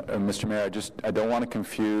 No, Mr. Mayor, I don't want to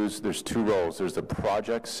confuse. There's two roles. There's the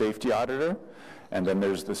project safety auditor, and then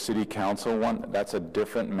there's the city council one. That's a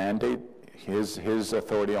different mandate. His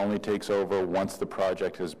authority only takes over once the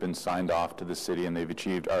project has been signed off to the city and they've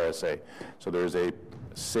achieved RSA. So there's a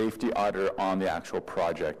safety auditor on the actual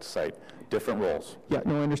project site. Different roles. Yeah,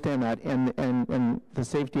 no, I understand that. And the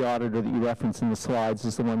safety auditor that you referenced in the slides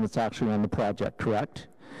is the one that's actually on the project, correct?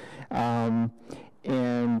 And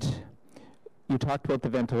you talked about the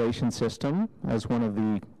ventilation system as one of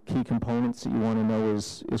the key components that you want to know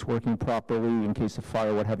is working properly in case of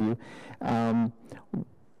fire, what have you.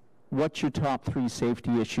 What's your top 3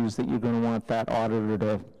 safety issues that you're going to want that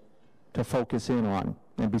auditor to focus in on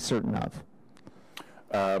and be certain of?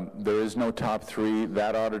 There is no top 3.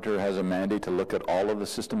 That auditor has a mandate to look at all of the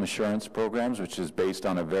system assurance programs, which is based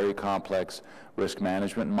on a very complex risk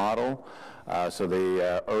management model. So they,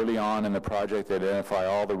 early on in the project, they identify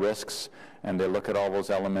all the risks and they look at all those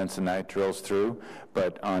elements and that drills through.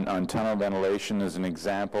 But on tunnel ventilation, as an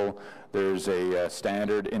example, there's a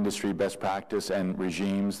standard industry best practice and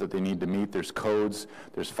regimes that they need to meet. There's codes,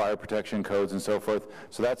 there's fire protection codes and so forth.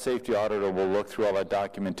 So that safety auditor will look through all that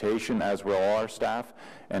documentation, as will all our staff,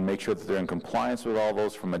 and make sure that they're in compliance with all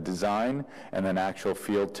those from a design and then actual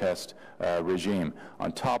field test regime.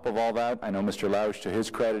 On top of all that, I know Mr. Lausch, to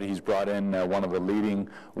his credit, he's brought in one of the leading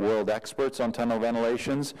world experts on tunnel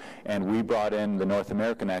ventilations, and we brought in the North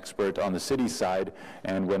American expert on the city side.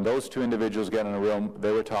 And when those two individuals got in a room,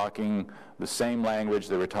 they were talking the same language,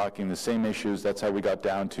 they were talking the same issues. That's how we got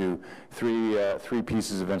down to three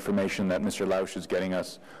pieces of information that Mr. Lausch is getting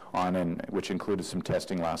us on, and which included some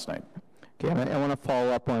testing last night. Okay, I want to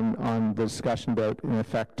follow up on the discussion about, in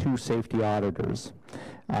effect, 2 safety auditors.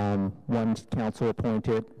 One council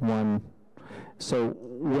appointed, one. So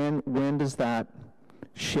when does that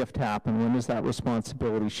shift happen? When does that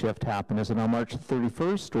responsibility shift happen? Is it on March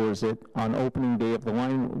 31st, or is it on opening day of the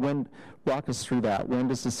line? Walk us through that. When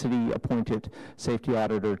does the city appointed safety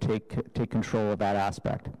auditor take control of that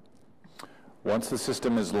aspect? Once the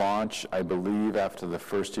system is launched, I believe after the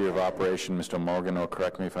first year of operation, Mr. Morgan will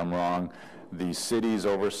correct me if I'm wrong, the city's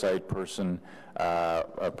oversight person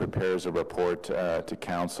prepares a report to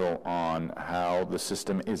council on how the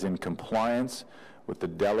system is in compliance with the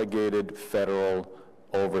delegated federal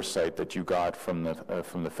oversight that you got from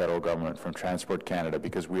the federal government, from Transport Canada,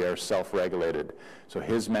 because we are self-regulated. So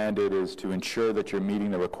his mandate is to ensure that you're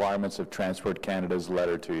meeting the requirements of Transport Canada's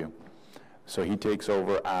letter to you. So he takes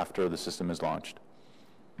over after the system is launched.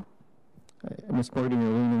 Ms. Morgan,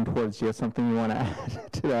 you're leaning towards, do you have something you want to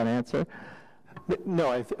add to that answer?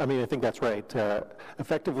 No, I mean, I think that's right.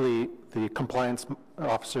 Effectively, the compliance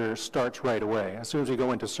officer starts right away. As soon as we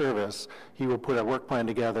go into service, he will put a work plan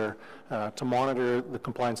together to monitor the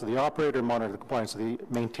compliance of the operator, monitor the compliance of the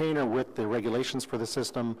maintainer with the regulations for the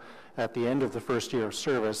system. At the end of the first year of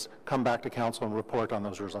service, come back to council and report on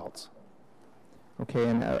those results. Okay,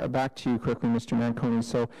 and back to you quickly, Mr. Manconi.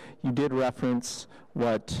 So you did reference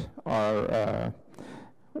what our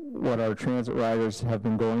what our transit riders have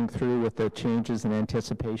been going through with the changes in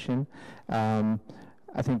anticipation.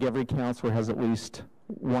 I think every councillor has at least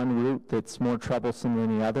one route that's more troublesome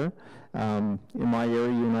than the other. In my area,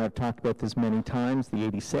 you and I have talked about this many times, the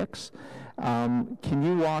 86. Can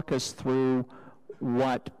you walk us through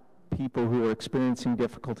what people who are experiencing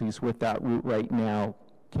difficulties with that route right now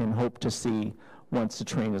can hope to see once the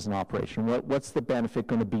train is in operation? What's the benefit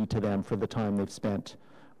going to be to them for the time they've spent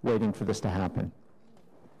waiting for this to happen?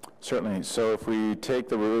 Certainly. So if we take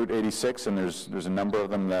the Route 86, and there's a number of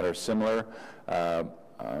them that are similar,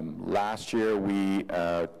 last year we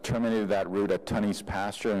terminated that route at Tunney's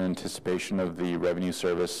Pasture in anticipation of the revenue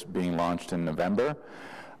service being launched in November.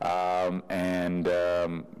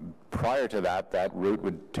 Prior to that, that route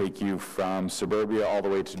would take you from suburbia all the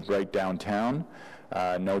way to right downtown,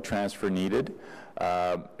 no transfer needed.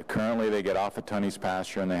 Currently, they get off at Tunney's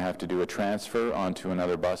Pasture and they have to do a transfer onto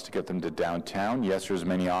another bus to get them to downtown. Yes, there's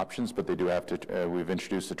many options, but they do have to, we've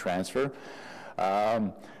introduced a transfer.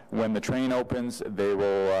 When the train opens, they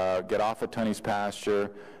will get off at Tunney's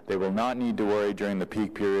Pasture. They will not need to worry during the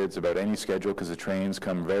peak periods about any schedule because the trains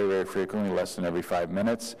come very, very frequently, less than every 5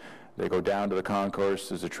 minutes. They go down to the concourse,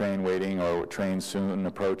 there's a train waiting or a train soon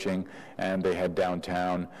approaching, and they head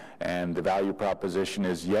downtown. And the value proposition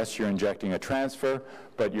is, yes, you're injecting a transfer,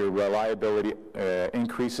 but your reliability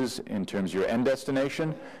increases in terms of your end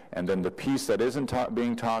destination. And then the piece that isn't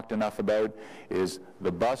being talked enough about is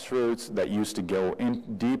the bus routes that used to go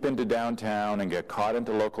deep into downtown and get caught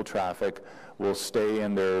into local traffic will stay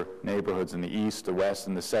in their neighborhoods in the east, the west,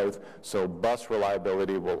 and the south, so bus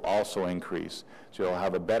reliability will also increase. So you'll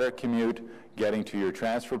have a better commute getting to your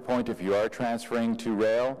transfer point. If you are transferring to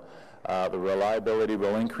rail, the reliability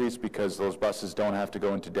will increase because those buses don't have to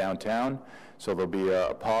go into downtown. So there'll be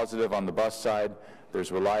a positive on the bus side.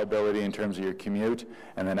 There's reliability in terms of your commute.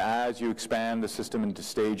 And then as you expand the system into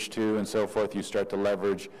stage 2 and so forth, you start to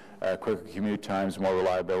leverage quicker commute times, more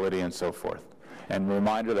reliability, and so forth. And a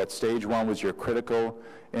reminder that stage 1 was your critical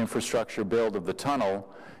infrastructure build of the tunnel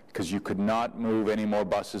because you could not move any more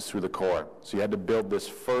buses through the core. So you had to build this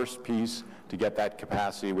first piece to get that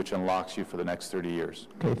capacity, which unlocks you for the next 30 years.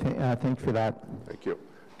 Okay, thank you for that. Thank you.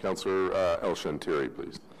 Councillor El Shantiri,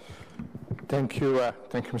 please. Thank you,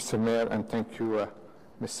 Mr. Mayor, and thank you,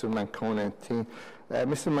 Mr. Manconi and team.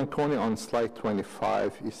 Mr. Manconi, on slide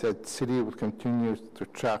 25, you said city will continue to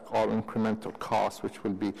track all incremental costs which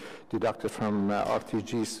will be deducted from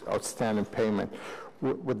RTG's outstanding payment.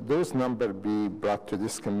 Would those numbers be brought to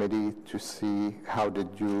this committee to see how did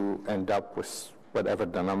you end up with whatever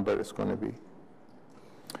the number is going to be?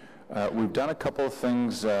 We've done a couple of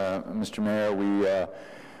things, Mr. Mayor.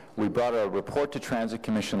 We brought a report to Transit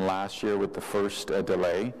Commission last year with the first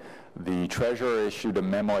delay. The Treasurer issued a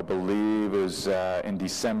memo, I believe, was in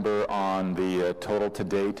December on the total to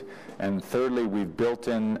date. And thirdly, we've built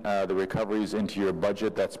in the recoveries into your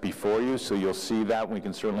budget that's before you, so you'll see that. We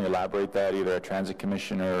can certainly elaborate that either at Transit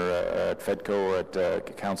Commission or at FEDCO or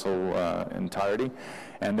at Council entirety.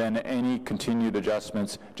 And then any continued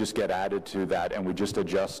adjustments just get added to that, and we just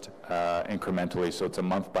adjust incrementally, so it's a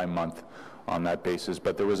month by month on that basis.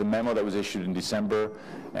 But there was a memo that was issued in December,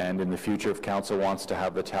 and in the future, if Council wants to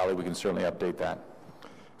have the tally, we can certainly update that.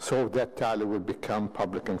 So that tally will become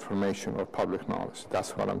public information or public knowledge.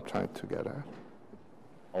 That's what I'm trying to get at.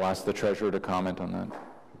 I'll ask the Treasurer to comment on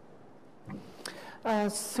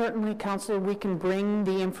that. Certainly, Councillor, we can bring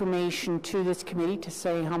the information to this committee to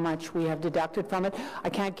say how much we have deducted from it. I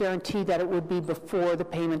can't guarantee that it would be before the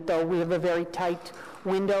payment, though. We have a very tight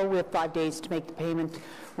window. We have 5 days to make the payment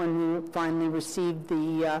when we finally receive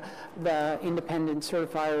the independent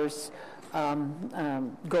certifiers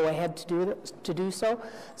go ahead to do so.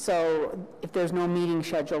 So if there's no meeting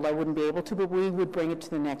scheduled, I wouldn't be able to, but we would bring it to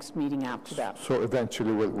the next meeting after that. So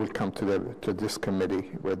eventually we'll come to this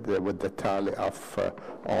committee with the tally of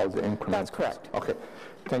all the increments. That's correct. Okay.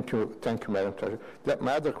 Thank you, Madam Treasurer.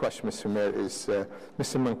 My other question, Mr. Mayor, is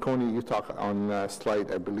Mr. Manconi, you talk on slide,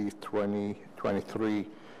 I believe, 23.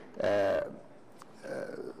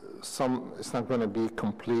 It's not going to be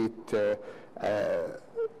complete.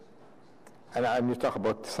 And you talk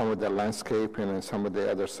about some of the landscaping and some of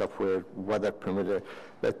the other stuff where weather permitted.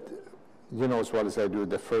 But you know as well as I do,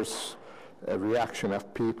 the first reaction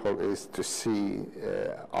of people is to see,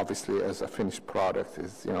 obviously, as a finished product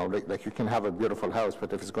is, you know, like you can have a beautiful house,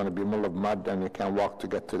 but if it's going to be full of mud and you can't walk to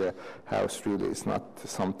get to the house, really, it's not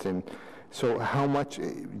something. So how much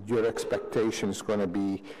your expectation is going to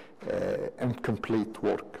be incomplete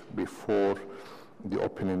work before the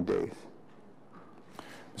opening date?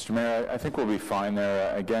 Mr. Mayor, I think we'll be fine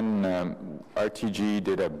there. Again, RTG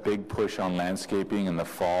did a big push on landscaping in the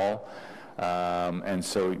fall. And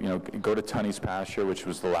so, go to Tunney's Pasture, which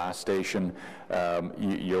was the last station.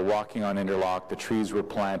 You're walking on interlock. The trees were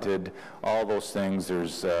planted. All those things.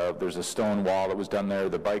 There's a stone wall that was done there.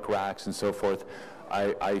 The bike racks and so forth.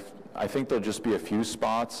 I think there'll just be a few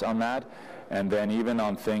spots on that. And then even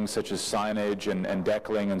on things such as signage and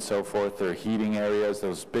deckling and so forth, there are heating areas,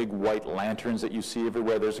 those big white lanterns that you see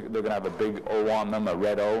everywhere, they're going to have a big O on them, a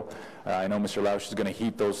red O. I know Mr. Lausch is going to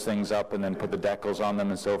heat those things up and then put the decals on them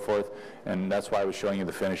and so forth, and that's why I was showing you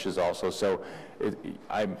the finishes also. So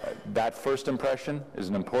that first impression is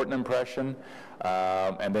an important impression,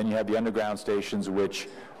 and then you have the underground stations, which,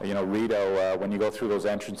 Rideau, when you go through those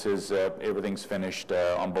entrances, everything's finished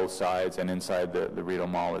on both sides and inside the Rideau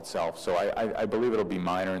Mall itself. So I believe it'll be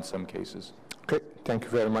minor in some cases. Okay, thank you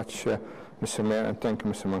very much, Mr. Mayor, and thank you,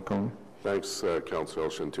 Mr. Manconi. Thanks, Councillor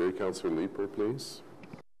Elshanturi. Councillor Leeper, please.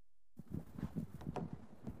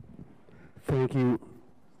 Thank you.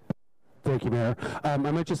 Thank you, Mayor. I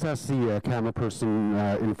might just ask the camera person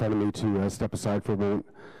in front of me to step aside for a moment.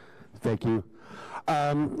 Thank you.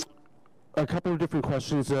 A couple of different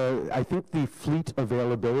questions. I think the fleet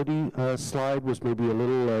availability slide was maybe a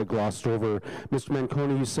little glossed over. Mr.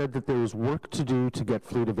 Manconi, you said that there was work to do to get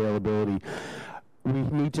fleet availability. We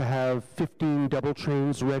need to have 15 double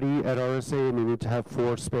trains ready at RSA, and we need to have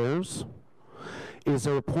 4 spares. Is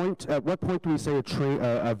there a point, at what point do we say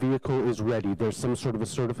a vehicle is ready? There's some sort of a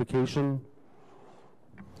certification?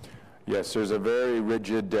 Yes, there's a very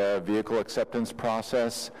rigid vehicle acceptance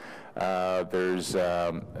process. There's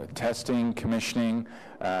testing, commissioning,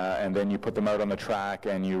 and then you put them out on the track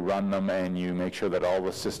and you run them and you make sure that all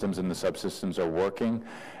the systems and the subsystems are working,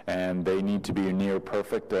 and they need to be near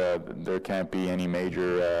perfect. There can't be any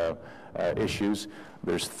major issues.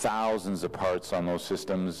 There's thousands of parts on those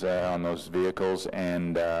systems, on those vehicles,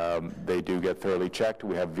 and they do get thoroughly checked.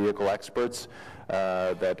 We have vehicle experts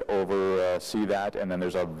that oversee that, and then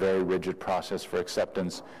there's a very rigid process for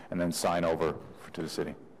acceptance and then sign over to the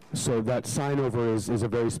city. So that sign over is a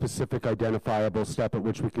very specific identifiable step at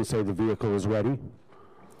which we can say the vehicle is ready?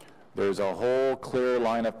 There's a whole clear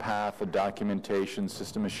line of path of documentation,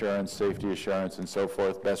 system assurance, safety assurance, and so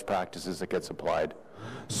forth, best practices that gets applied.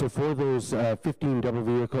 So for those 15 double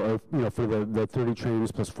vehicle, or for the 30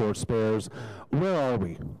 trains plus 4 spares, where are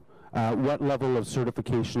we? What level of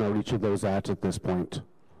certification are each of those at this point?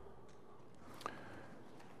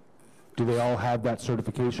 Do they all have that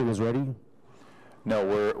certification as ready?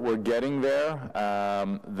 No, we're getting there.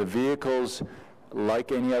 The vehicles,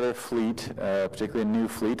 like any other fleet, particularly a new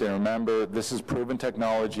fleet, and remember, this is proven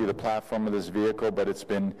technology, the platform of this vehicle, but it's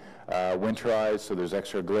been winterized, so there's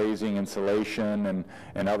extra glazing, insulation,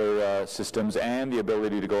 and other systems, and the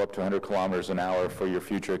ability to go up to 100 kilometers an hour for your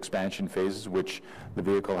future expansion phases, which the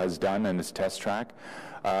vehicle has done in its test track.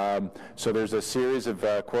 So there's a series of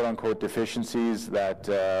quote-unquote deficiencies that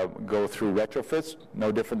go through retrofits,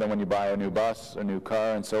 no different than when you buy a new bus, a new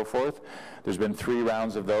car, and so forth. There's been 3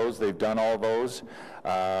 rounds of those. They've done all those.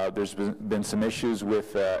 There's been some issues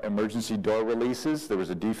with emergency door releases. There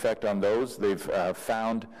was a defect on those. They've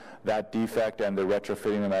found that defect, and they're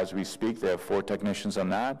retrofitting them as we speak. They have 4 technicians on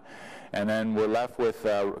that. And then we're left with,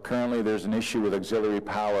 currently there's an issue with auxiliary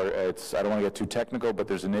power. I don't want to get too technical, but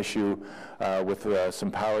there's an issue with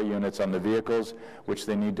some power units on the vehicles, which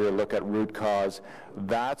they need to look at root cause.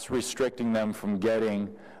 That's restricting them from getting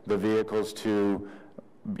the vehicles to,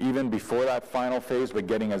 even before that final phase, but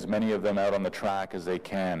getting as many of them out on the track as they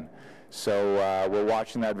can. So we're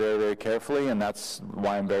watching that very, very carefully, and that's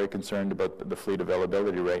why I'm very concerned about the fleet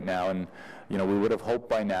availability right now. And we would have hoped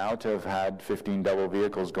by now to have had 15 double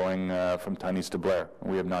vehicles going from Tunney's to Blair.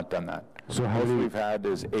 We have not done that. So how many we've had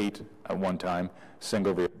is 8 at one time,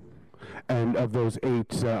 single vehicle. And of those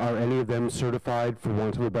 8, are any of them certified, for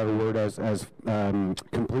want of a better word, as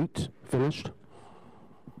complete, finished?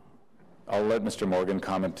 I'll let Mr. Morgan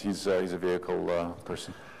comment. He's a vehicle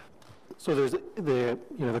person. So there's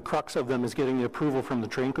the crux of them is getting the approval from the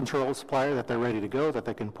train control supplier that they're ready to go, that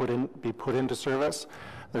they can be put into service.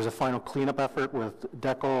 There's a final cleanup effort with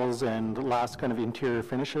decals and last kind of interior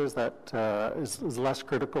finishes that is less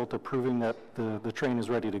critical to proving that the train is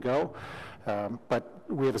ready to go. But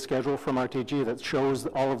we have a schedule from RTG that shows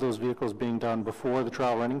all of those vehicles being done before the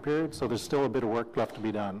trial running period, so there's still a bit of work left to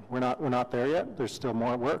be done. We're not there yet. There's still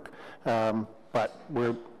more work, but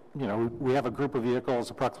we have a group of vehicles,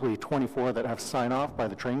 approximately 24, that have sign-off by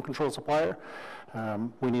the train control supplier.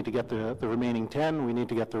 We need to get the remaining 10. We need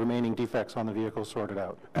to get the remaining defects on the vehicles sorted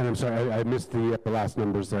out. And I'm sorry, I missed the last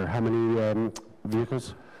numbers there. How many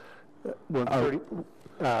vehicles?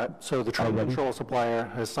 So the train control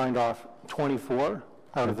supplier has signed off 24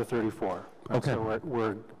 out of the 34. Okay. So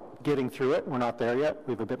we're getting through it. We're not there yet.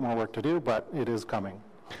 We have a bit more work to do, but it is coming.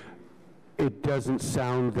 It doesn't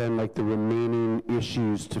sound then like the remaining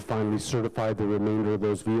issues to finally certify the remainder of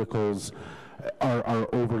those vehicles are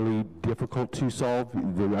overly difficult to solve.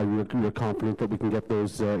 You're confident that we can get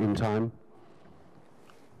those in time?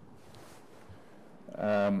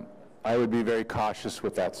 I would be very cautious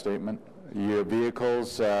with that statement. Your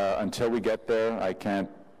vehicles, until we get there,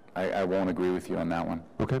 I won't agree with you on that one.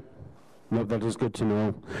 Okay. No, that is good to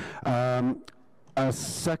know. A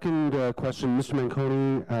second question, Mr.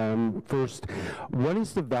 Manconi, first, what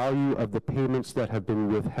is the value of the payments that have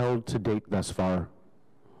been withheld to date thus far?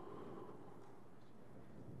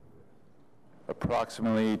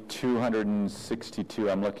 Approximately 262,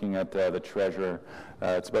 I'm looking at the treasurer,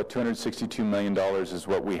 it's about $262 million is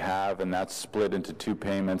what we have, and that's split into two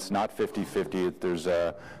payments, not 50-50. There's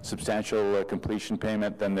a substantial completion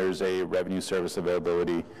payment, then there's a revenue service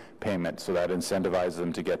availability payment, so that incentivizes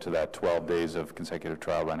them to get to that 12 days of consecutive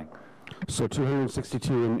trial running. So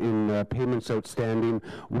 262 in payments outstanding.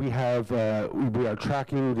 We are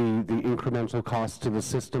tracking the incremental costs to the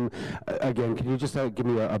system. Again, can you just give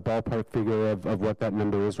me a ballpark figure of what that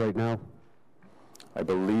number is right now? I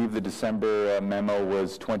believe the December memo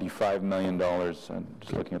was $25 million. I'm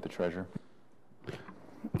just looking at the treasurer.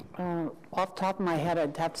 Off the top of my head,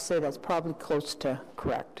 I'd have to say that's probably close to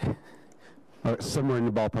correct. Somewhere in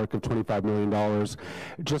the ballpark of $25 million.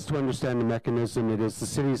 Just to understand the mechanism, it is the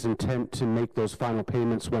city's intent to make those final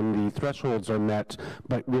payments when the thresholds are met,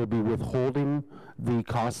 but we'll be withholding the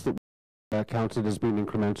costs that counted as being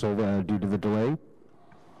incremental due to the delay?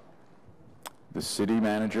 The city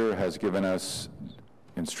manager has given us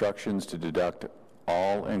instructions to deduct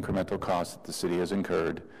all incremental costs that the city has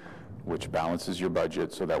incurred, which balances your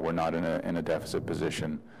budget so that we're not in a deficit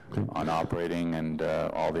position on operating and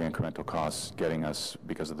all the incremental costs getting us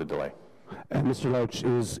because of the delay. And Mr. Louch,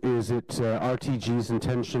 is it RTG's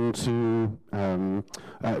intention to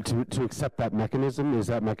accept that mechanism? Is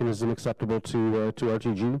that mechanism acceptable to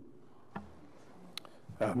RTG?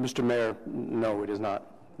 Mr. Mayor, no, it is not.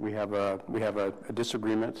 We have a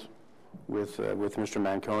disagreement with Mr.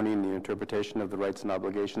 Manconi in the interpretation of the rights and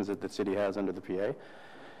obligations that the city has under the PA.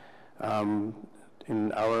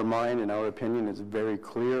 In our mind, in our opinion, it's very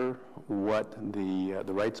clear what the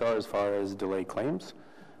rights are as far as delay claims.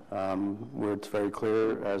 Where it's very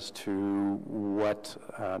clear as to what,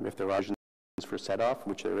 if there are reasons for set-off,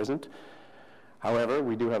 which there isn't. However,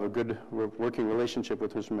 we do have a good working relationship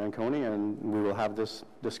with Mr. Manconi, and we will have this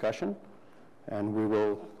discussion, and we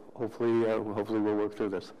will hopefully we'll work through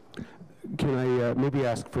this. Can I maybe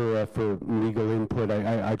ask for legal input?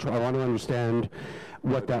 I want to understand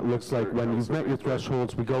what that looks like when you've met your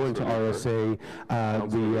thresholds. We go into RSA.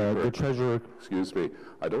 The treasurer. Excuse me.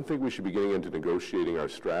 I don't think we should be getting into negotiating our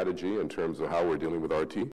strategy in terms of how we're dealing with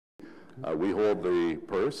RT. We hold the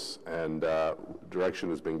purse, and direction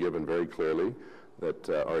has been given very clearly that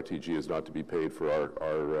RTG is not to be paid for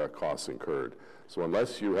our costs incurred. So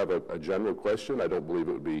unless you have a general question, I don't believe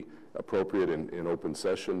it would be appropriate in open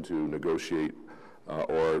session to negotiate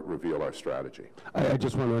or reveal our strategy. I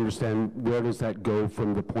just want to understand, where does that go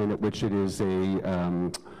from the point at which it is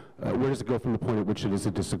where does it go from the point at which it is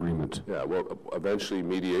a disagreement? Yeah, well, eventually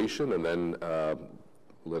mediation and then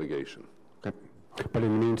litigation. Okay. But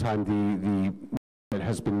in the meantime, the that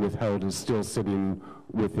has been withheld is still sitting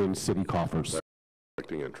within city coffers.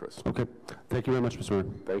 Interest. Okay. Thank you very much, Mr. Mayor.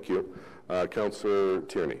 Thank you. Councillor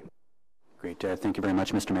Tierney. Great. Thank you very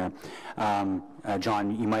much, Mr. Mayor.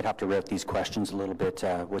 John, you might have to route these questions a little bit.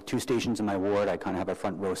 With 2 stations in my ward, I kind of have a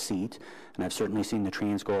front row seat, and I've certainly seen the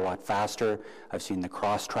trains go a lot faster. I've seen the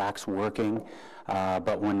cross tracks working.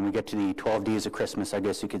 But when we get to the 12 days of Christmas, I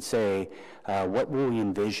guess you could say, what will we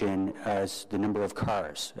envision as the number of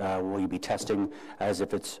cars? Will you be testing as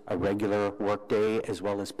if it's a regular work day as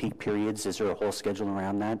well as peak periods? Is there a whole schedule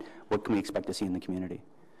around that? What can we expect to see in the community?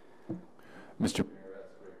 Mr.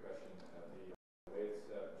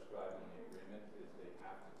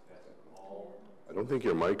 I don't think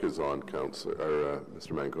your mic is on, Councillor, or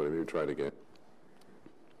Mr. Manconi. Maybe try it again.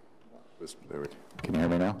 Can you hear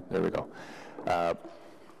me now? There we go.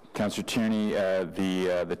 Councillor Tierney,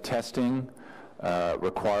 the testing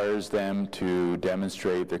requires them to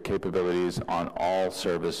demonstrate their capabilities on all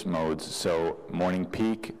service modes. So morning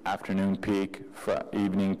peak, afternoon peak,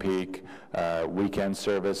 evening peak, weekend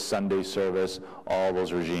service, Sunday service, all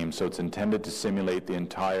those regimes. So it's intended to simulate the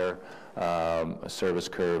entire service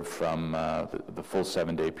curve from the full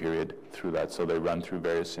 7-day period through that. So they run through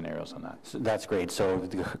various scenarios on that. So that's great. So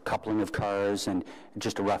the coupling of cars, and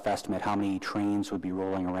just a rough estimate, how many trains would be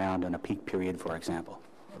rolling around in a peak period, for example?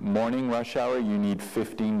 Morning rush hour, you need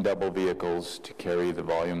 15 double vehicles to carry the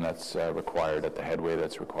volume that's required at the headway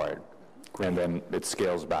that's required. Great. And then it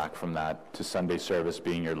scales back from that to Sunday service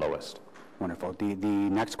being your lowest. Wonderful. The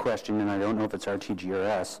next question, and I don't know if it's RTG or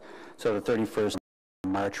S, so the 31st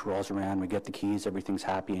March rolls around, we get the keys, everything's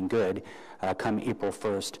happy and good. Come April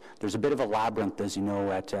 1st, there's a bit of a labyrinth, as you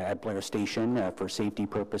know, at Blair Station for safety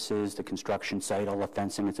purposes, the construction site, all the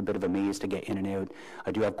fencing. It's a bit of a maze to get in and out.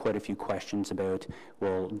 I do have quite a few questions about,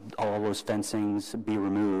 will all those fencings be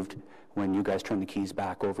removed when you guys turn the keys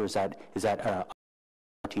back over? Is that a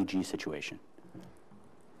RTG situation?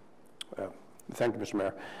 Thank you, Mr.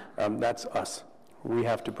 Mayor. That's us. We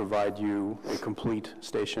have to provide you a complete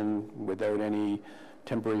station without any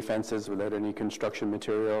temporary fences, without any construction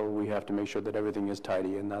material. We have to make sure that everything is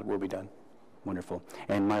tidy, and that will be done. Wonderful.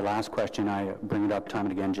 And my last question, I bring it up time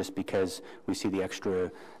and again just because we see the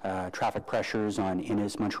extra traffic pressures on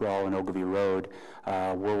Innis, Montreal, and Ogilvie Road.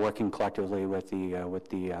 We're working collectively with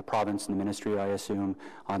the province and the ministry, I assume,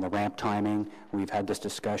 on the ramp timing. We've had this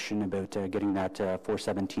discussion about getting that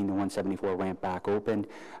 417 to 174 ramp back open.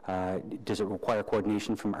 Does it require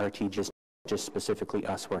coordination from RT, just specifically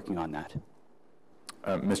us working on that?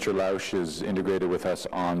 Mr. Lausch is integrated with us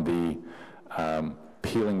on the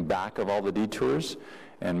peeling back of all the detours,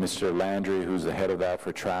 and Mr. Landry, who's the head of that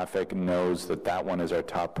for traffic, knows that that one is our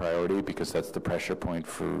top priority because that's the pressure point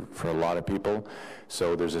for a lot of people.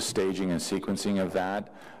 So there's a staging and sequencing of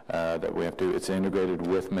that that we have to, it's integrated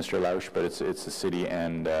with Mr. Lausch, but it's the city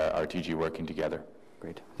and RTG working together.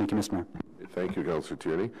 Great. Thank you, Mr. Mayor. Thank you, Councillor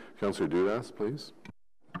Tierney. Councillor Dudas, please.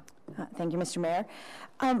 Thank you, Mr. Mayor.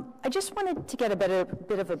 I just wanted to get a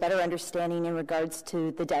bit of a better understanding in regards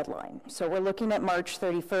to the deadline. So we're looking at March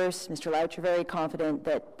 31st. Mr. Lauch, you're very confident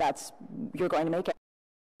that you're going to make it.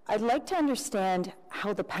 I'd like to understand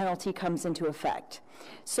how the penalty comes into effect.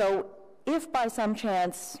 So if by some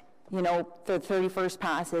chance, you know, the 31st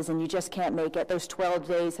passes and you just can't make it, those 12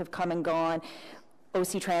 days have come and gone,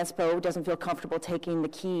 OC Transpo doesn't feel comfortable taking the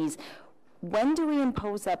keys, when do we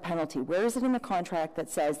impose that penalty? Where is it in the contract that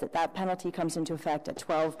says that that penalty comes into effect at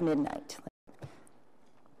 12 midnight?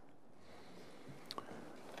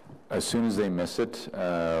 As soon as they miss it,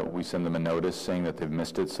 we send them a notice saying that they've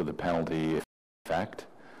missed it, so the penalty is in effect,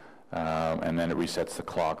 and then it resets the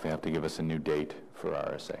clock. They have to give us a new date for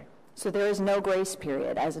RSA. So there is no grace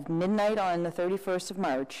period. As of midnight on the 31st of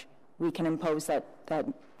March, we can impose that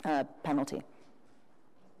penalty.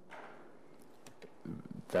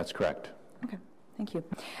 That's correct. Okay, thank you.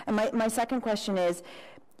 And my second question is,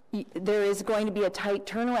 there is going to be a tight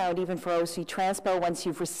turnaround even for OC Transpo once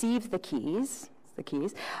you've received the keys,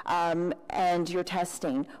 and you're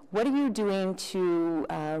testing. What are you doing to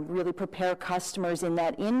really prepare customers in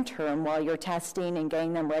that interim while you're testing and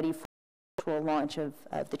getting them ready for a launch of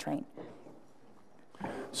the train?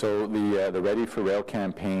 So the Ready for Rail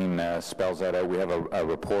campaign spells that out. We have a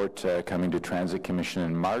report coming to Transit Commission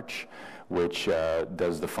in March, which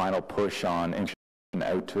does the final push on information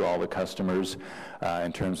out to all the customers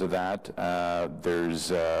in terms of that.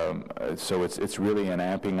 So it's really an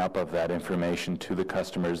amping up of that information to the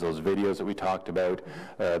customers. Those videos that we talked about,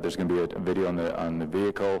 there's going to be a video on the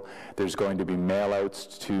vehicle. There's going to be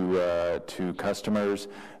mail-outs to customers.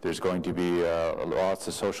 There's going to be lots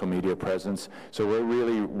of social media presence. So we're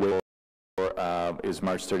really is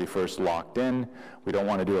March 31st locked in. We don't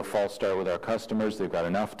want to do a false start with our customers. They've got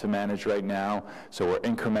enough to manage right now. So we're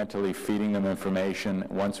incrementally feeding them information.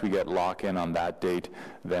 Once we get lock-in on that date,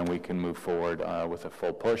 then we can move forward with a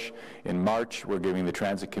full push. In March, we're giving the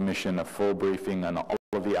Transit Commission a full briefing on all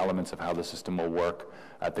of the elements of how the system will work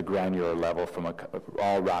at the granular level, from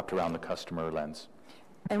all wrapped around the customer lens.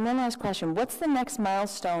 And one last question. What's the next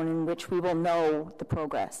milestone in which we will know the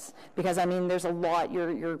progress? Because, I mean, there's a lot.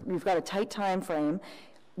 You've got a tight time frame.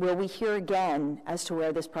 Will we hear again as to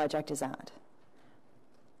where this project is at?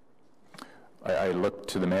 I look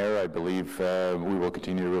to the mayor. I believe we will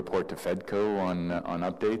continue to report to FEDCO on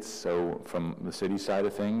updates. So from the city side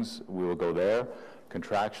of things, we will go there.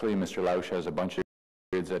 Contractually, Mr. Lausch has a bunch of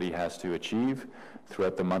periods that he has to achieve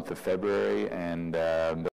throughout the month of February, and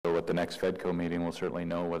so at the next FEDCO meeting, we'll certainly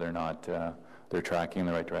know whether or not they're tracking in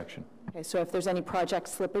the right direction. Okay, so if there's any project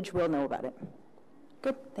slippage, we'll know about it.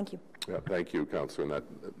 Good, thank you. Yeah, thank you, Councillor, and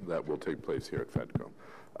that will take place here at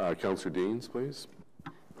FEDCO. Councillor Deans, please.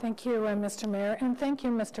 Thank you, Mr. Mayor, and thank you,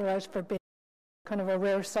 Mr. Rush, for being kind of a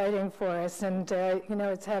rare sighting for us, and you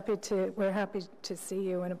know, we're happy to see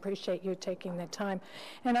you and appreciate you taking the time.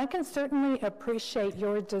 And I can certainly appreciate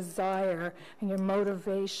your desire and your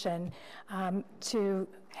motivation to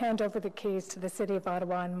hand over the keys to the City of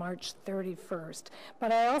Ottawa on March 31st.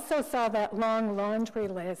 But I also saw that long laundry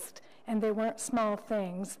list, and they weren't small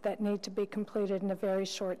things that need to be completed in a very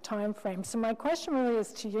short time frame. So my question really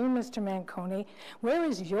is to you, Mr. Manconi. Where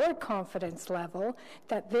is your confidence level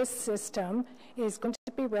that this system is going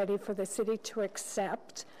to be ready for the city to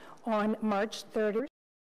accept on March 31st?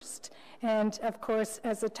 And of course,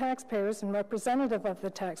 as the taxpayers and representative of the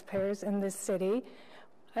taxpayers in this city,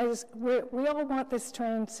 as we all want this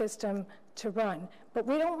train system to run, but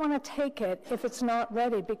we don't want to take it if it's not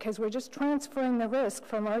ready, because we're just transferring the risk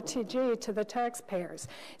from RTG to the taxpayers.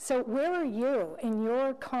 So where are you in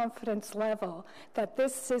your confidence level that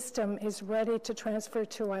this system is ready to transfer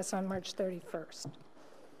to us on March 31st?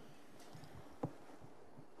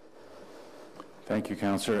 Thank you,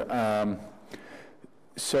 Councillor.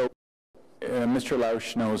 Mr.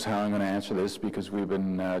 Lausch knows how I'm going to answer this, because we've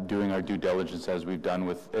been doing our due diligence, as we've done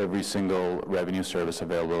with every single revenue service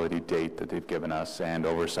availability date that they've given us and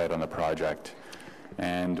oversight on the project.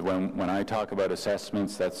 And when I talk about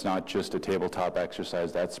assessments, that's not just a tabletop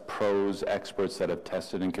exercise. That's pros, experts that have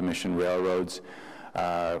tested and commissioned railroads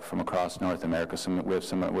from across North America.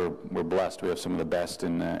 We're blessed. We have some of the best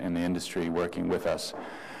in the industry working with us.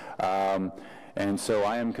 And so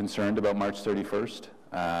I am concerned about March 31st.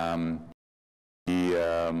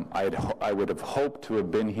 I would have hoped to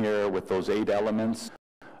have been here with those 8 elements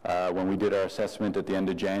when we did our assessment at the end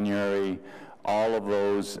of January. All of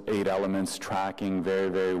those 8 elements tracking very,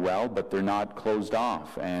 very well, but they're not closed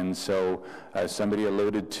off. And so, as somebody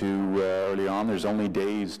alluded to early on, there's only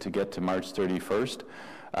days to get to March 31st.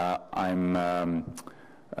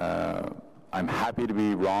 I'm happy to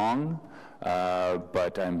be wrong,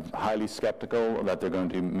 but I'm highly skeptical that they're going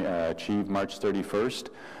to achieve March 31st.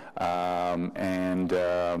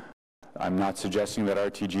 I'm not suggesting that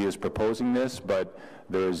RTG is proposing this, but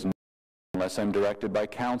there is no, unless I'm directed by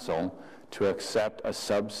council, to accept a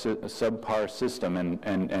subpar system.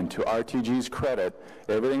 And to RTG's credit,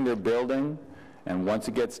 everything they're building, and once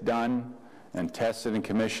it gets done and tested and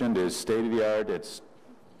commissioned, is state-of-the-art. It's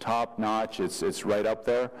top-notch. It's right up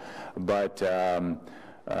there. But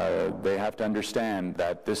they have to understand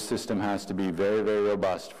that this system has to be very, very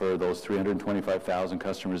robust for those 325,000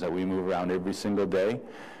 customers that we move around every single day.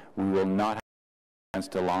 We will not have a chance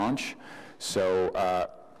to launch. So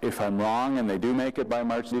if I'm wrong and they do make it by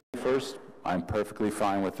March 1st, I'm perfectly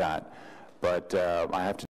fine with that. But I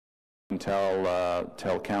have to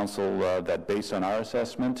tell council that based on our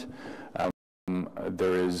assessment,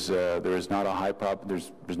 there is not a high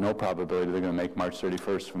there's no probability they're going to make March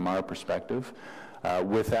 31st from our perspective.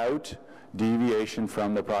 Without deviation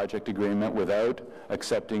from the project agreement, without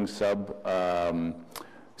accepting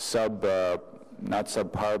not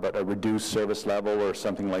subpar, but a reduced service level or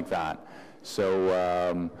something like that.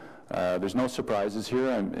 So there's no surprises here.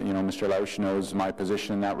 Mr. Lausch knows my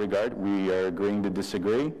position in that regard. We are agreeing to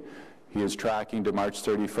disagree. He is tracking to March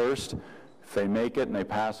 31st. If they make it and they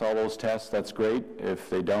pass all those tests, that's great. If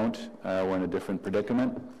they don't, we're in a different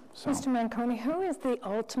predicament. So. Mr. Manconi, who is the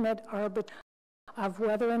ultimate arbiter of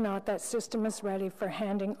whether or not that system is ready for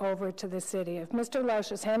handing over to the city? If Mr.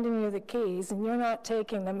 Lausch is handing you the keys and you're not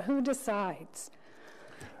taking them, who decides?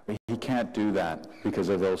 He can't do that because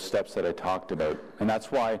of those steps that I talked about. And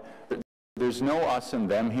that's why there's no us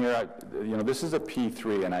and them here. This is a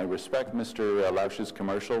P3, and I respect Mr. Lausch's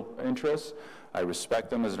commercial interests. I respect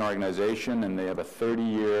them as an organization, and they have a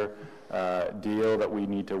 30-year deal that we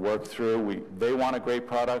need to work through. They want a great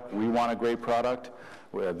product. We want a great product.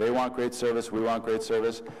 They want great service. We want great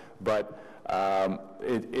service. But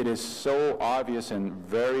it is so obvious and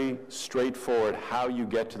very straightforward how you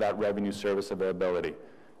get to that revenue service availability.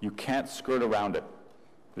 You can't skirt around it.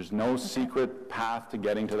 There's no secret path to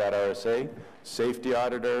getting to that RSA. Safety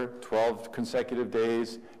auditor, 12 consecutive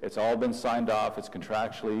days. It's all been signed off. It's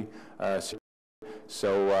contractually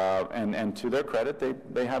so, and to their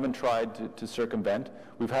credit, they haven't tried to circumvent.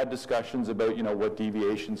 We've had discussions about, what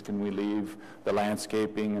deviations can we leave, the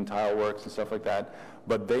landscaping and tile works and stuff like that,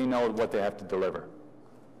 but they know what they have to deliver.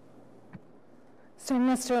 So,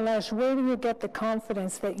 Mr. Lausch, where do you get the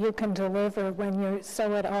confidence that you can deliver when you're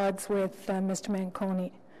so at odds with Mr.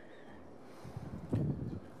 Manconi?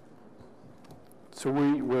 So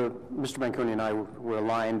Mr. Manconi and I were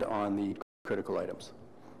aligned on the critical items.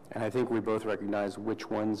 And I think we both recognize which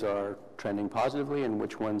ones are trending positively and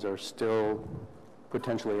which ones are still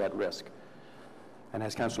potentially at risk. And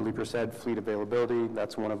as Councillor Leeper said, fleet availability,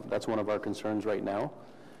 that's one of our concerns right now.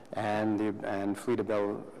 And fleet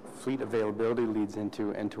availability leads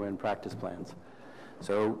into end-to-end practice plans.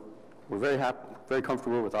 So We're very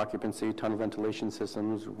comfortable with occupancy, tunnel ventilation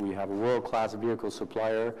systems. We have a world-class vehicle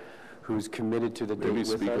supplier who's committed to the date with us.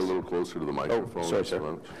 Maybe speak a little closer to the microphone. Oh, sorry,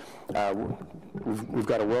 sir. We've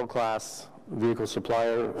got a world-class vehicle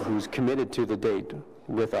supplier who's committed to the date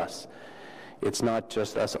with us. It's not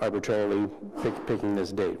just us arbitrarily picking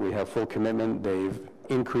this date. We have full commitment. They've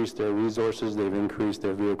increased their resources. They've increased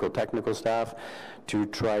their vehicle technical staff to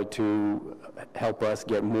try to help us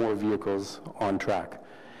get more vehicles on track.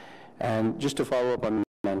 And just to follow up on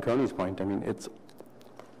Manconi's point, I mean,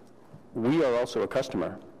 we are also a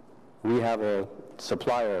customer. We have a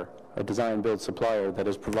supplier, a design-build supplier that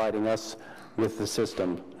is providing us with the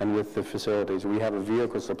system and with the facilities. We have a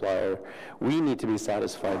vehicle supplier. We need to be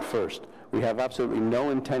satisfied first. We have absolutely no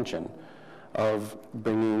intention of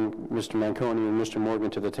bringing Mr. Manconi and Mr. Morgan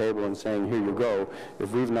to the table and saying, here you go,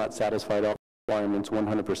 if we've not satisfied all requirements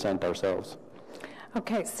 100% ourselves.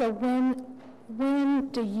 Okay, so when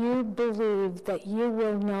do you believe that you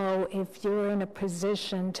will know if you're in a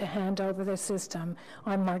position to hand over the system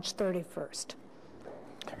on March 31st?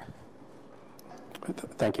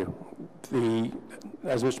 Thank you.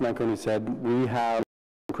 As Mr. Manconi said, we have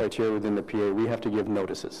criteria within the PA. We have to give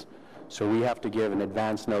notices. So we have to give an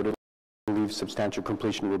advance notice. I believe substantial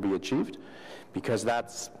completion will be achieved, because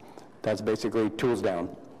that's basically tools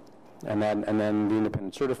down. And then the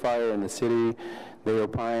independent certifier and the city, they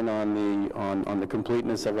opine on the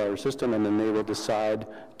completeness of our system, and then they will decide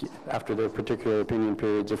after their particular opinion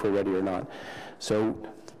periods if we're ready or not. So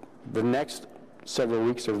the next several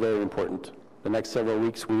weeks are very important. The next several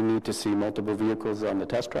weeks, we need to see multiple vehicles on the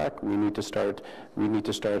test track. We need to start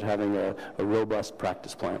having a robust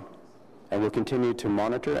practice plan. And we'll continue to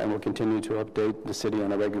monitor, and we'll continue to update the city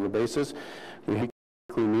on a regular basis. We have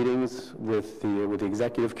weekly meetings with the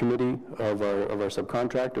executive committee of our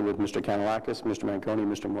subcontractor, with Mr. Kanalakis, Mr. Manconi,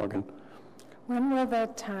 Mr. Morgan. When will the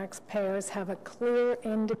taxpayers have a clear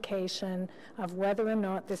indication of whether or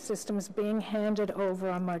not the system is being handed over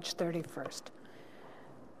on March 31st?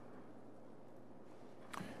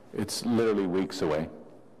 It's literally weeks away.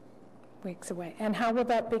 Weeks away. And how will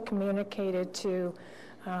that be communicated to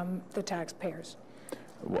the taxpayers?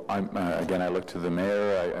 Well, again, I look to the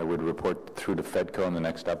mayor. I would report through to FEDCO on the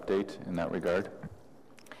next update in that regard.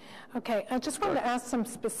 Okay, I just wanted to ask some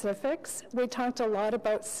specifics. We talked a lot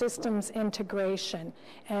about systems integration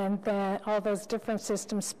and that all those different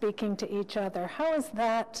systems speaking to each other. How is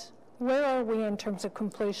that, where are we in terms of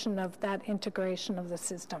completion of that integration of the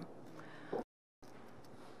system?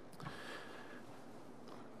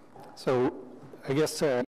 So I guess,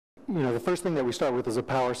 the first thing that we start with is a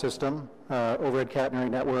power system, overhead catenary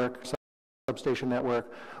network, substation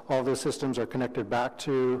network. All those systems are connected back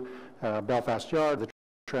to Belfast Yard, the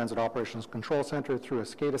Transit Operations Control Center, through a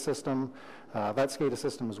SCADA system. That SCADA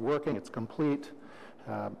system is working, it's complete.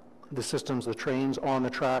 The systems, the trains on the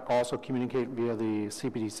track also communicate via the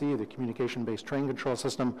CPDC, the Communication-Based Train Control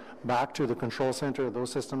System, back to the control center.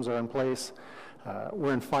 Those systems are in place.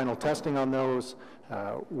 We're in final testing on those.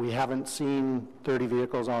 We haven't seen 30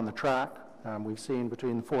 vehicles on the track. We've seen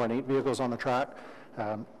between 4 and 8 vehicles on the track.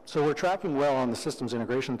 So we're tracking well on the systems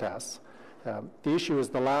integration tests. The issue is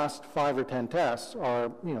the last 5 or 10 tests are,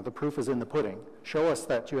 the proof is in the pudding. Show us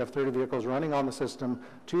that you have 30 vehicles running on the system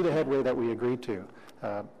to the headway that we agreed to.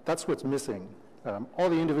 That's what's missing. All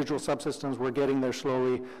the individual subsystems, we're getting there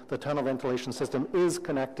slowly. The tunnel ventilation system is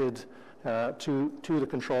connected to the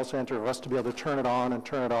control center for us to be able to turn it on and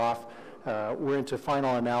turn it off. We're into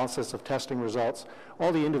final analysis of testing results.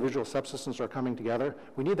 All the individual subsystems are coming together.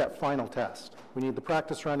 We need that final test. We need the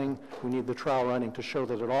practice running. We need the trial running to show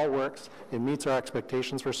that it all works, it meets our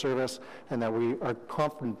expectations for service, and that we are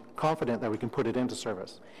confident that we can put it into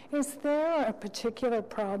service. Is there a particular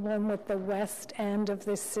problem with the west end of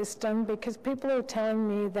this system? Because people are telling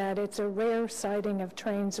me that it's a rare sighting of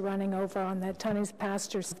trains running over on the Tunney's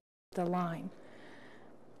Pastures the line.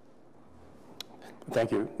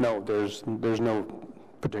 Thank you. No, there's no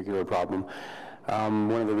particular problem.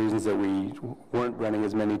 One of the reasons that we weren't running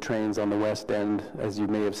as many trains on the west end, as you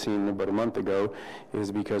may have seen about a month ago,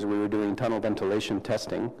 is because we were doing tunnel ventilation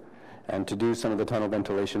testing. And to do some of the tunnel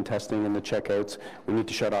ventilation testing and the checkouts, we need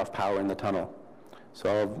to shut off power in the tunnel.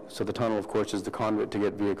 So the tunnel, of course, is the conduit to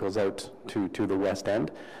get vehicles out to the west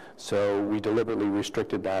end. So we deliberately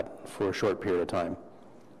restricted that for a short period of time.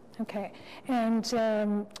 Okay. And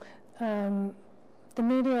the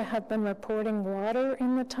media have been reporting water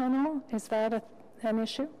in the tunnel. Is that an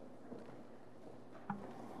issue?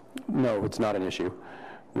 No, it's not an issue.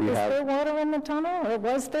 Is there water in the tunnel, or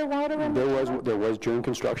was there water in the tunnel? There was during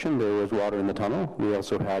construction, there was water in the tunnel. We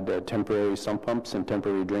also had temporary sump pumps and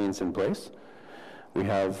temporary drains in place. We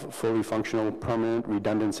have fully functional, permanent,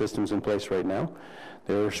 redundant systems in place right now.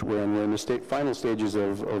 We're in the final stages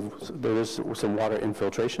of there is some water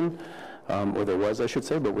infiltration, or there was, I should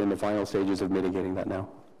say, but we're in the final stages of mitigating that now.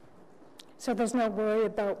 So there's no worry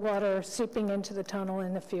about water seeping into the tunnel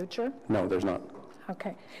in the future? No, there's not.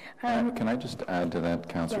 Okay. Can I just add to that,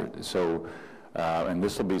 Councillor? Yeah. So, and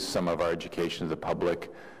this will be some of our education to the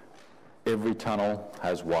public. Every tunnel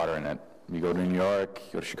has water in it. You go to New York,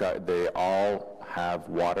 you go to Chicago, they all have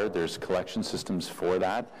water. There's collection systems for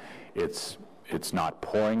that. It's not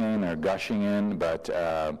pouring in or gushing in, but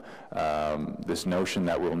this notion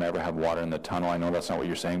that we'll never have water in the tunnel, I know that's not what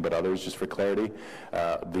you're saying, but others, just for clarity.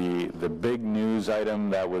 The big news item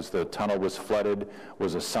that was the tunnel was flooded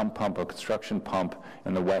was a sump pump, a construction pump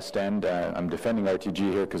in the West End. I'm defending RTG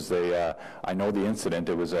here because I know the incident.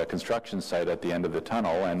 It was a construction site at the end of the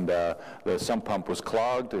tunnel, and the sump pump was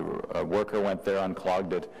clogged. A worker went there,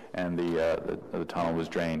 unclogged it, and the tunnel was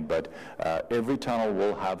drained. But every tunnel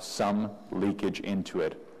will have some leakage into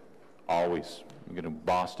it, always. You go to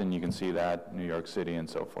Boston, you can see that, New York City, and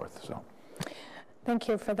so forth. So, thank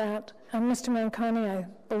you for that. Mr. Manconi, I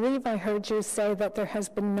believe I heard you say that there has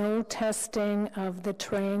been no testing of the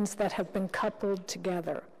trains that have been coupled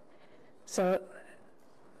together. So,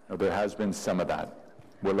 there has been some of that.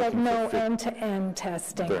 We're but looking no for end-to-end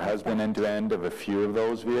testing. There has been end-to-end of a few of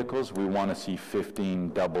those vehicles. We want to see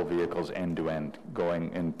 15 double vehicles end-to-end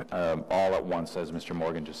going in all at once, as Mr.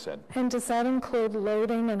 Morgan just said. And does that include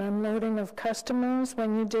loading and unloading of customers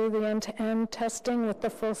when you do the end-to-end testing with the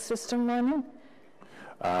full system running?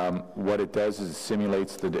 What it does is it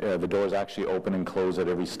simulates the doors actually open and close at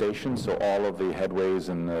every station, so all of the headways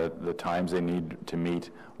and the times they need to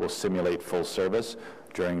meet will simulate full service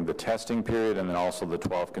during the testing period, and then also the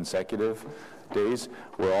 12 consecutive days.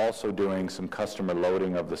 We're also doing some customer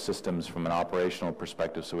loading of the systems from an operational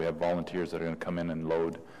perspective, so we have volunteers that are going to come in and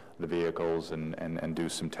load the vehicles and do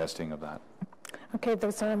some testing of that. Okay,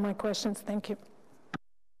 those are my questions. Thank you.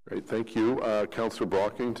 Great, thank you. Councillor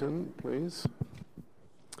Brockington, please.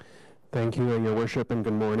 Thank you, Your Worship, and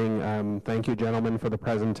good morning. Thank you, gentlemen, for the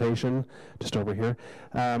presentation. Just over here.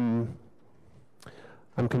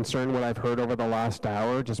 I'm concerned what I've heard over the last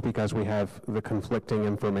hour, just because we have the conflicting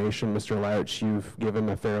information. Mr. Louch, you've given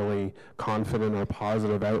a fairly confident or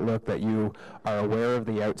positive outlook that you are aware of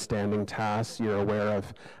the outstanding tasks, you're aware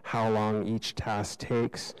of how long each task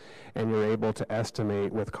takes, and you're able to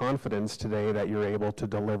estimate with confidence today that you're able to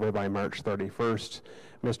deliver by March 31st.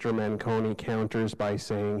 Mr. Manconi counters by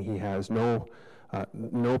saying he has no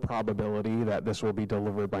probability that this will be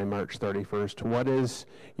delivered by March 31st. What is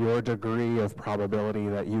your degree of probability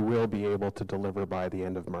that you will be able to deliver by the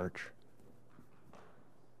end of March?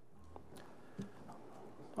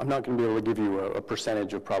 I'm not going to be able to give you a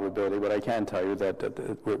percentage of probability, but I can tell you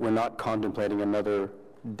that we're not contemplating another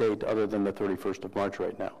date other than the 31st of March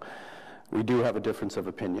right now. We do have a difference of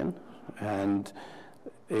opinion, and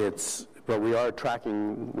but we are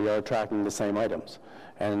tracking the same items.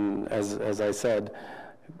 And as I said,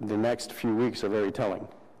 the next few weeks are very telling.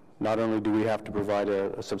 Not only do we have to provide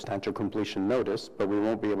a substantial completion notice, but we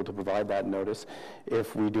won't be able to provide that notice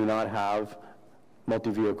if we do not have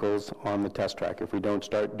multi-vehicles on the test track, if we don't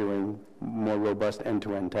start doing more robust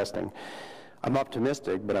end-to-end testing. I'm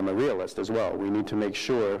optimistic, but I'm a realist as well. We need to make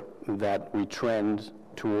sure that we trend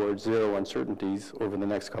towards zero uncertainties over the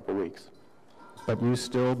next couple of weeks. But you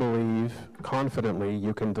still believe confidently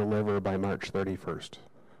you can deliver by March 31st?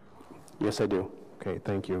 Yes, I do. Okay,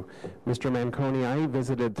 thank you. Mr. Manconi, I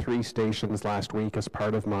visited 3 stations last week as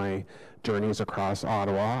part of my journeys across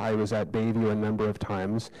Ottawa. I was at Bayview a number of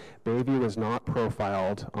times. Bayview is not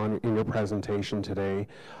profiled in your presentation today.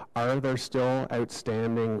 Are there still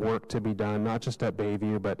outstanding work to be done, not just at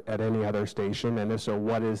Bayview, but at any other station? And if so,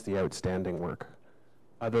 what is the outstanding work,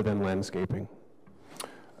 other than landscaping?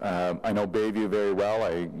 I know Bayview very well.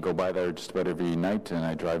 I go by there just about every night, and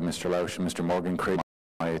I drive Mr. Louch and Mr. Morgan crazy.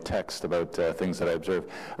 My text about things that I observe.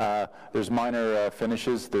 There's minor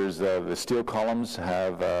finishes. There's the steel columns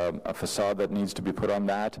have a facade that needs to be put on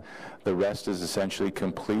that. The rest is essentially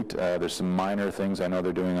complete. There's some minor things I know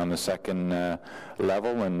they're doing on the second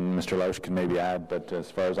level, and Mr. Louch can maybe add, but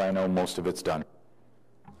as far as I know, most of it's done.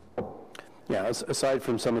 Yeah, aside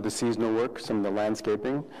from some of the seasonal work, some of the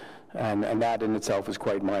landscaping, and that in itself is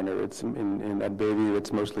quite minor. It's at Bayview,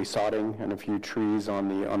 it's mostly sodding and a few trees on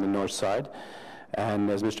the north side. And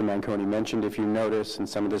as Mr. Manconi mentioned, if you notice in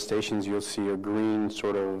some of the stations, you'll see a green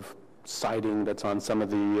sort of siding that's on some of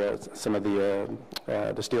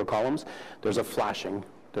the steel columns. There's a flashing.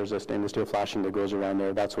 There's a stainless steel flashing that goes around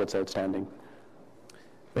there. That's what's outstanding.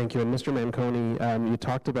 Thank you. And Mr. Manconi, you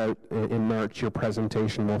talked about in March your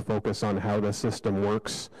presentation will focus on how the system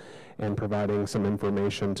works and providing some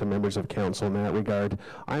information to members of council in that regard.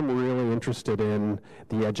 I'm really interested in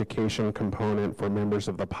the education component for members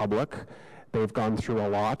of the public. They've gone through a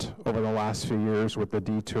lot over the last few years with the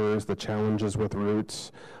detours, the challenges with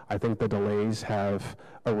routes. I think the delays have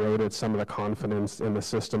eroded some of the confidence in the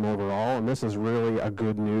system overall, and this is really a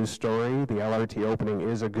good news story. The LRT opening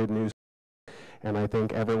is a good news story, and I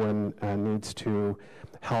think everyone needs to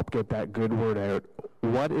help get that good word out.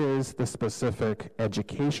 What is the specific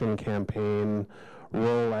education campaign,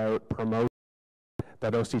 rollout, promotion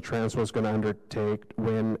that OC Transpo is going to undertake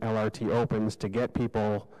when LRT opens to get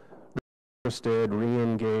people interested,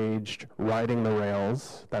 re-engaged, riding the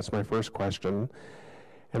rails? That's my first question.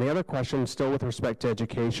 And the other question, still with respect to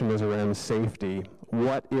education, is around safety.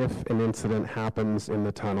 What if an incident happens in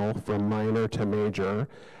the tunnel from minor to major?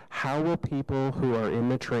 How will people who are in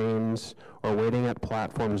the trains or waiting at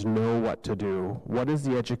platforms know what to do? What is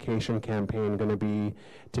the education campaign going to be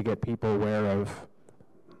to get people aware of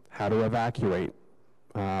how to evacuate,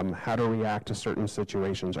 how to react to certain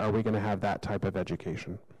situations? Are we going to have that type of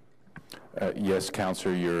education? Yes,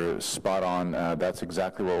 Councillor, you're spot on. That's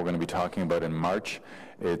exactly what we're going to be talking about in March.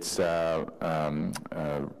 It's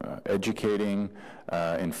educating,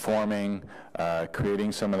 informing,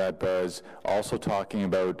 creating some of that buzz, also talking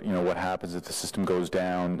about, what happens if the system goes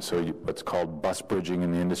down, so what's called bus bridging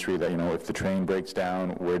in the industry, that, if the train breaks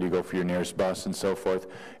down, where do you go for your nearest bus and so forth,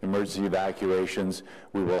 emergency evacuations.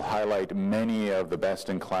 We will highlight many of the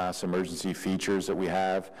best-in-class emergency features that we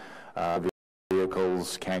have.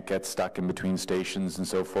 Vehicles can't get stuck in between stations and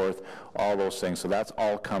so forth, all those things. So that's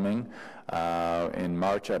all coming in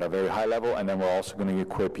March at a very high level, and then we're also going to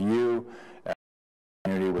equip you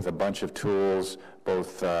community with a bunch of tools,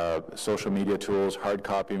 both social media tools, hard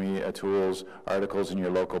copy media tools, articles in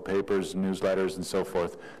your local papers, newsletters, and so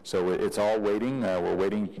forth. So it's all waiting. We're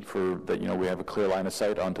waiting for that. We have a clear line of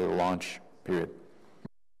sight onto the launch period.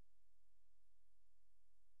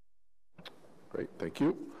 Great, thank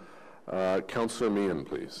you. Councillor Meehan,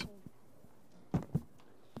 please.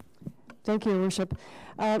 Thank you, Your Worship.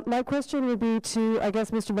 My question would be to, I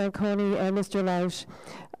guess, Mr. Manconi and Mr. Lausch.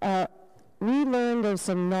 We learned of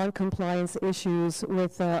some non-compliance issues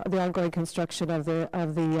with the ongoing construction of the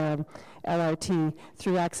LRT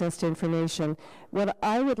through access to information. What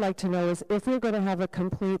I would like to know is if we're going to have a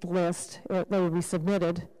complete list that will be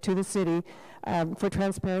submitted to the city for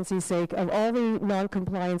transparency's sake of all the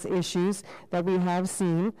non-compliance issues that we have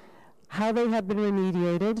seen, how they have been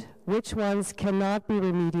remediated, which ones cannot be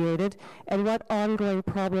remediated, and what ongoing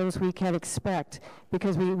problems we can expect.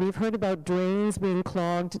 Because we've heard about drains being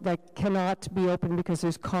clogged that cannot be opened because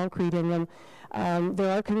there's concrete in them.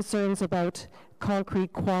 There are concerns about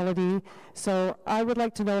concrete quality. So I would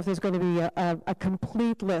like to know if there's going to be a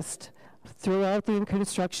complete list throughout the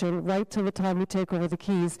construction, right till the time we take over the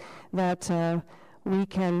keys, that we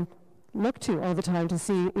can look to all the time to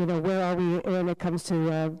see, where are we when it comes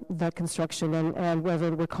to that construction, and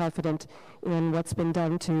whether we're confident in what's been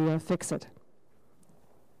done to fix it.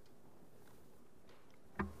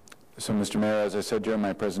 So, Mr. Mayor, as I said during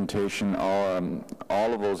my presentation,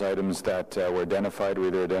 all of those items that were identified were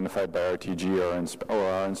either identified by RTG or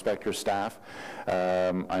our inspector staff.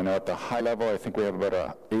 I know at the high level, I think we have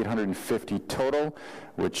about 850 total,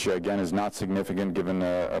 which again is not significant given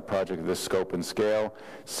a project of this scope and scale.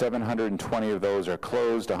 720 of those are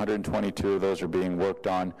closed, 122 of those are being worked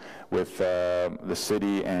on with the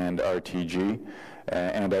city and RTG.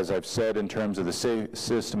 And as I've said, in terms of the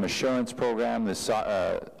system assurance program,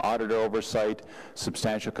 the auditor oversight,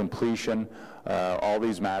 substantial completion, all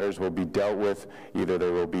these matters will be dealt with. Either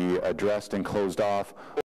they will be addressed and closed off,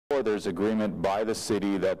 or there's agreement by the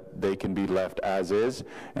city that they can be left as is.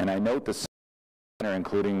 And I note the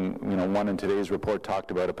including, one in today's report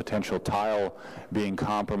talked about a potential tile being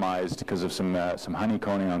compromised because of some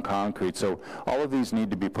honeycombing on concrete. So all of these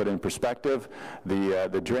need to be put in perspective.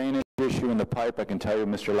 The drainage issue in the pipe, I can tell you,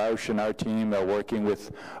 Mr. Lausch and our team are working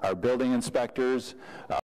with our building inspectors.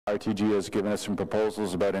 RTG has given us some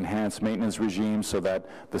proposals about enhanced maintenance regimes so that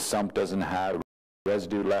the sump doesn't have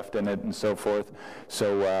residue left in it and so forth.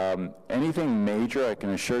 So anything major, I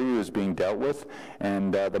can assure you, is being dealt with,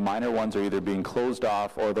 and the minor ones are either being closed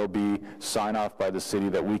off or they'll be signed off by the city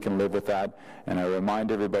that we can live with that. And I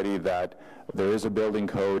remind everybody that there is a building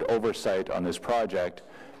code oversight on this project,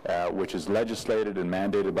 which is legislated and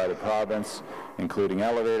mandated by the province, including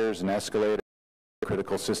elevators and escalators,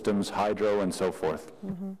 critical systems, hydro, and so forth.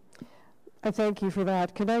 I thank you for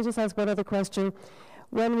that. Can I just ask one other question?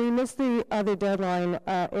 When we missed the other deadline,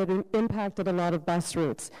 it impacted a lot of bus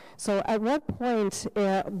routes. So at what point,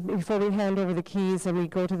 before we hand over the keys and we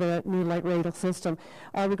go to the new light rail system,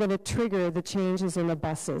 are we going to trigger the changes in the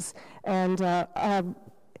buses? And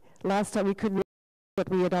last time we couldn't, but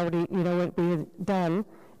we had already, what we had done,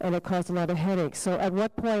 and it caused a lot of headaches. So at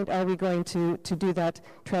what point are we going to do that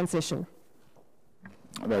transition?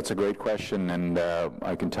 That's a great question, and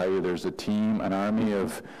I can tell you there's a team, an army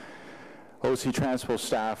of OC Transpo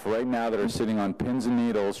staff right now that are sitting on pins and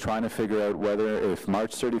needles trying to figure out whether, if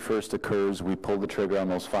March 31st occurs, we pull the trigger on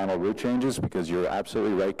those final route changes, because you're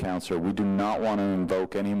absolutely right, Councillor. We do not want to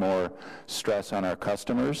invoke any more stress on our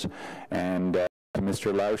customers. And to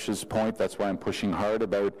Mr. Lausch's point, that's why I'm pushing hard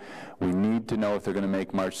about we need to know if they're going to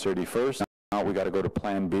make March 31st. Now we got to go to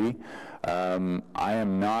Plan B. I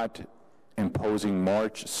am not imposing more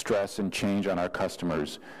stress and change on our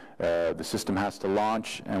customers. The system has to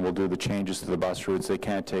launch, and we'll do the changes to the bus routes. They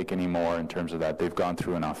can't take any more in terms of that. They've gone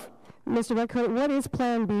through enough. Mr. McCurdy, what is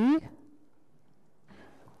Plan B?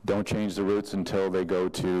 Don't change the routes until they go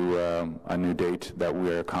to a new date that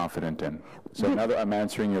we are confident in. So I'm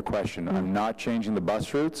answering your question. I'm not changing the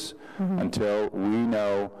bus routes until we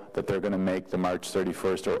know that they're going to make the March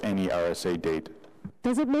 31st or any RSA date.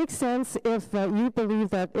 Does it make sense if you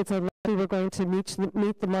believe that it's unlikely we're going to meet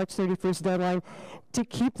the March 31st deadline to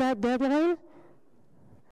keep that deadline?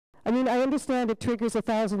 I mean, I understand it triggers a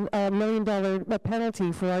 $1,000 million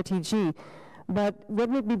penalty for RTG, but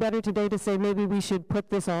wouldn't it be better today to say maybe we should put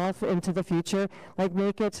this off into the future, like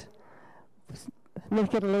make it a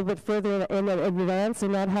little bit further in advance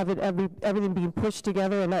and not have it everything being pushed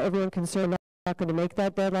together and not everyone concerned not going to make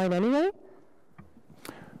that deadline anyway?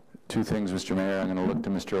 Two things, Mr. Mayor. I'm going to look to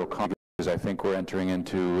Mr. O'Connor, because I think we're entering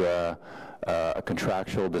into a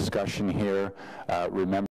contractual discussion here.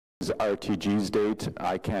 Remember, RTG's date.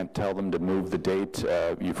 I can't tell them to move the date.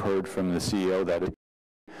 You've heard from the CEO that it,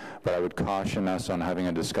 but I would caution us on having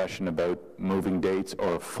a discussion about moving dates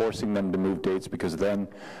or forcing them to move dates, because then,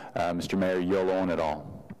 Mr. Mayor, you'll own it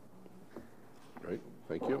all. Great,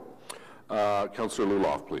 thank you. Councillor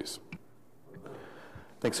Luloff, please.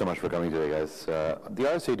 Thanks so much for coming today, guys. The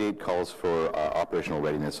RSA date calls for operational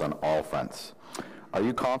readiness on all fronts. Are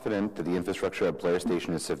you confident that the infrastructure at Blair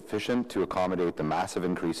Station is sufficient to accommodate the massive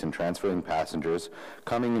increase in transferring passengers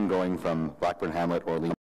coming and going from Blackburn Hamlet or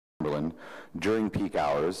Cumberland during peak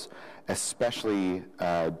hours, especially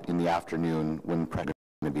in the afternoon when pressure is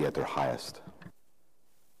going to be at their highest?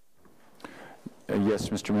 Yes,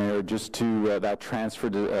 Mr. Mayor, just to that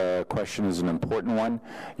transfer question is an important one.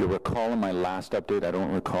 You'll recall in my last update, I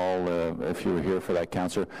don't recall if you were here for that,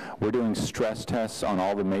 Councillor, we're doing stress tests on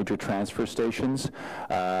all the major transfer stations,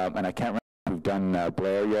 and I can't remember if we've done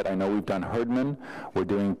Blair yet. I know we've done Herdman. We're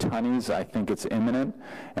doing Tunney's. I think it's imminent,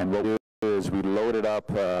 and what we do is we load it up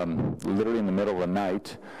literally in the middle of the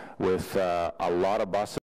night with a lot of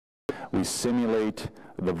buses. We simulate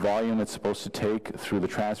the volume it's supposed to take through the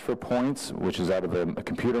transfer points, which is out of a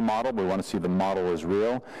computer model. We want to see the model is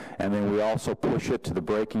real. And then we also push it to the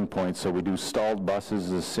breaking point. So we do stalled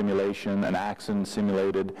buses as simulation, an accident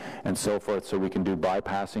simulated, and so forth, so we can do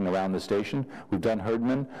bypassing around the station. We've done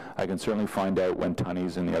Herdman. I can certainly find out when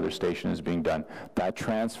Tunney's and the other station is being done. That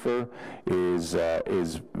transfer is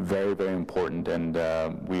very, very important, and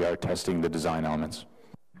we are testing the design elements.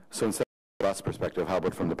 So instead of the bus perspective, how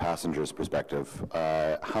about from the passengers' perspective?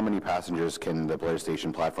 How many passengers can the Blair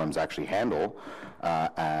Station platforms actually handle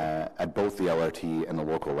at both the LRT and the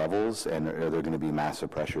local levels? And are there going to be massive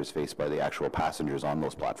pressures faced by the actual passengers on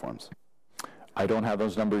those platforms? I don't have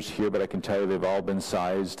those numbers here, but I can tell you they've all been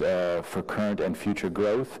sized for current and future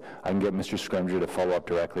growth. I can get Mr. Scrimger to follow up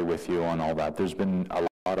directly with you on all that. There's been a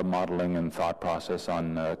lot of modeling and thought process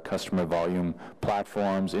on customer volume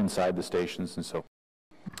platforms inside the stations and so forth.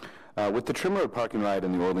 With the Trim Road parking ride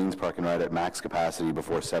and the Orleans parking ride at max capacity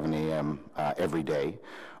before 7 a.m. Every day,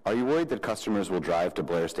 are you worried that customers will drive to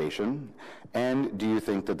Blair Station? And do you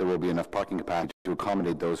think that there will be enough parking capacity to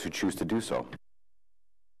accommodate those who choose to do so?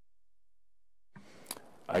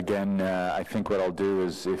 Again, I think what I'll do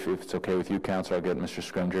is, if it's okay with you, Councillor, I'll get Mr.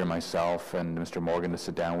 Scrimger and myself and Mr. Morgan to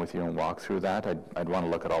sit down with you and walk through that. I'd want to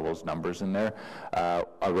look at all those numbers in there.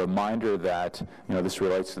 A reminder that, this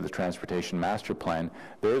relates to the Transportation Master Plan.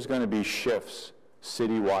 There's going to be shifts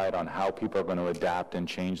citywide on how people are going to adapt and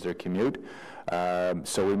change their commute.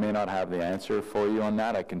 So we may not have the answer for you on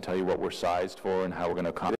that. I can tell you what we're sized for and how we're going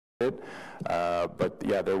to accommodate it. But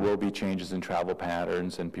yeah, there will be changes in travel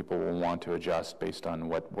patterns, and people will want to adjust based on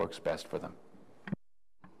what works best for them.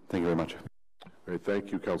 Thank you very much. Great,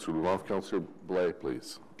 thank you, Councillor Luloff. Councillor Blais,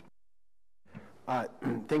 please.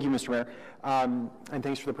 Thank you, Mr. Mayor, and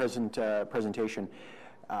thanks for the presentation.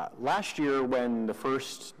 Last year, when the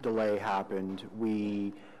first delay happened,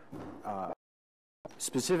 we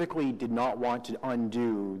specifically did not want to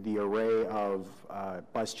undo the array of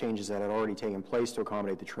bus changes that had already taken place to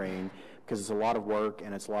accommodate the train, because it's a lot of work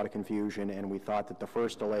and it's a lot of confusion, and we thought that the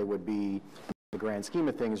first delay would be, in the grand scheme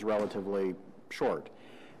of things, relatively short.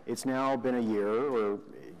 It's now been a year, or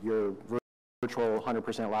your virtual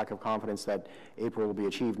 100% lack of confidence that April will be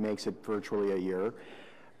achieved makes it virtually a year.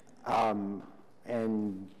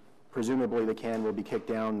 And presumably the can will be kicked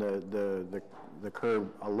down the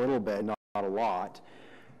curb a little bit, not a lot.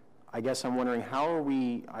 I guess I'm wondering, how are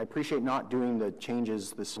we, I appreciate not doing the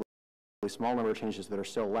changes, the small number of changes that are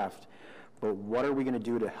still left, but what are we going to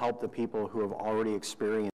do to help the people who have already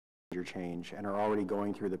experienced major change and are already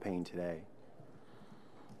going through the pain today?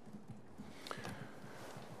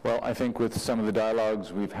 Well, I think with some of the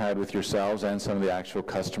dialogues we've had with yourselves and some of the actual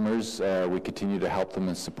customers, we continue to help them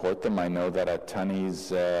and support them. I know that at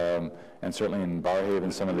Tunney's and certainly in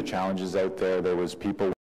Barrhaven, some of the challenges out there, there was people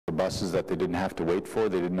with buses that they didn't have to wait for.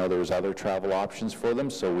 They didn't know there was other travel options for them.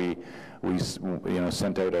 So we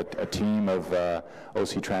sent out a team of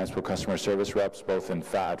OC Transport customer service reps, both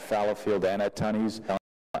at Fallowfield and at Tunney's,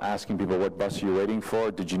 asking people what bus you're waiting for,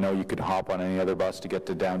 did you know you could hop on any other bus to get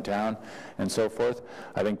to downtown, and so forth.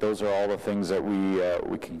 I think those are all the things that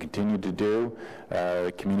we can continue to do.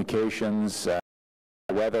 Communications,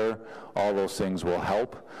 weather, all those things will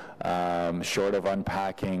help, short of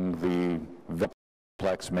unpacking the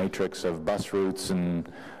complex matrix of bus routes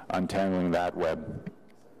and untangling that web.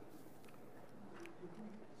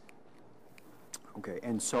 Okay,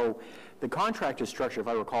 and so the contract is structured, if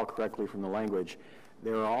I recall correctly from the language,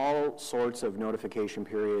 there are all sorts of notification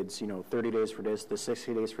periods, 30 days for this, the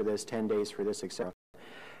 60 days for this, 10 days for this, etc.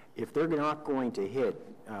 If they're not going to hit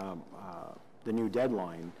the new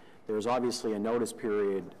deadline, there's obviously a notice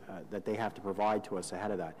period that they have to provide to us ahead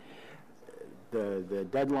of that. The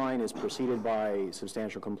deadline is preceded by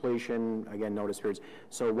substantial completion, again, notice periods.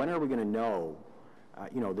 So when are we going to know?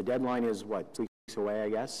 The deadline is, what, 2 weeks away, I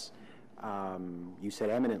guess? You said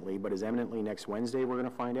eminently, but is eminently next Wednesday we're going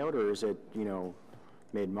to find out, or is it,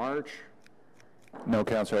 mid-March? No,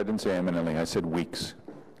 Councillor, I didn't say eminently. I said weeks.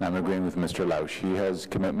 I'm agreeing with Mr. Lausch. He has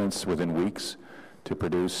commitments within weeks to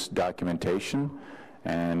produce documentation,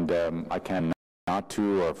 and I can not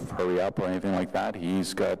to or hurry up or anything like that.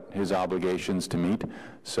 He's got his obligations to meet,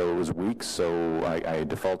 so it was weeks. So I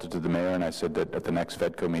defaulted to the mayor, and I said that at the next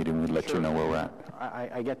FEDCO meeting we'd let you know where we're at.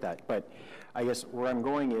 I get that, but I guess where I'm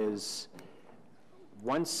going is,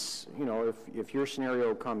 once, if your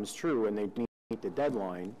scenario comes true and they meet the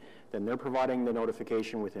deadline, then they're providing the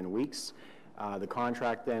notification within weeks. The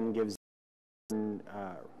contract then gives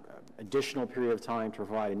additional period of time to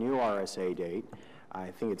provide a new RSA date. I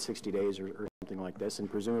think it's 60 days or something like this, and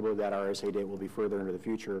presumably that RSA date will be further into the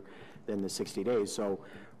future than the 60 days. So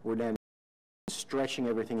we're then stretching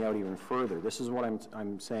everything out even further. This is what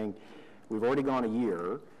I'm saying. We've already gone a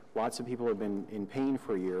year. Lots of people have been in pain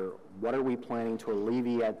for a year. What are we planning to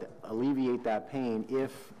alleviate that pain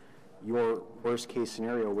if your worst case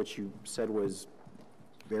scenario, which you said was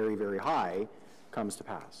very, very high, comes to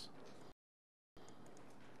pass?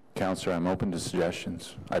 Councillor, I'm open to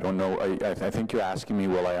suggestions. I don't know. I think you're asking me,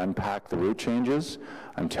 will I unpack the route changes?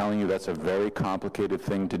 I'm telling you that's a very complicated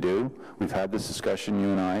thing to do. We've had this discussion, you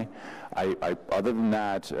and I. Other than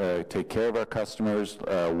that, take care of our customers,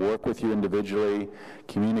 work with you individually,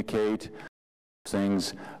 communicate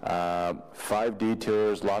things. 5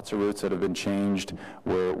 detours, lots of routes that have been changed.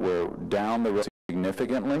 We're down the road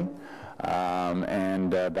significantly.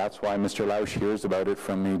 And that's why Mr. Lausch hears about it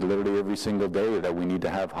from me literally every single day, that we need to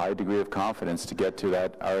have high degree of confidence to get to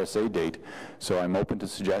that RSA date. So I'm open to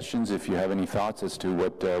suggestions if you have any thoughts as to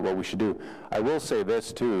what we should do. I will say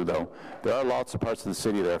this too, though. There are lots of parts of the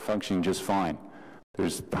city that are functioning just fine.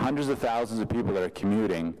 There's hundreds of thousands of people that are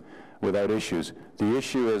commuting without issues. The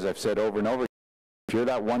issue is, I've said over and over, if you're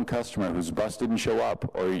that one customer whose bus didn't show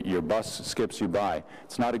up or your bus skips you by,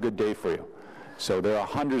 it's not a good day for you. So there are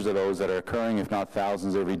hundreds of those that are occurring, if not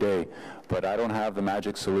thousands, every day. But I don't have the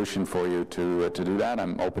magic solution for you to do that.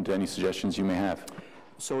 I'm open to any suggestions you may have.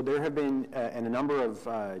 So there have been a number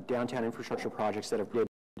of downtown infrastructure projects that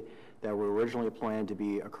were originally planned to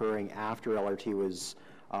be occurring after LRT was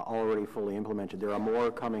already fully implemented. There are more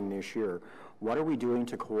coming this year. What are we doing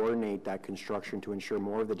to coordinate that construction to ensure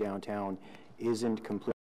more of the downtown isn't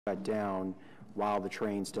completely shut down while the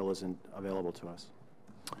train still isn't available to us?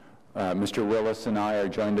 Mr. Willis and I are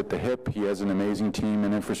joined at the hip. He has an amazing team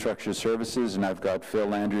in infrastructure services, and I've got Phil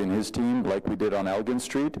Landry and his team, like we did on Elgin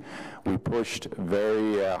Street. We pushed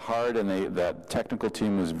very hard, and that technical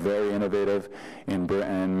team was very innovative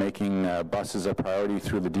in making buses a priority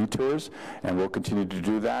through the detours, and we'll continue to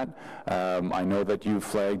do that. I know that you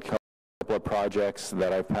flagged of projects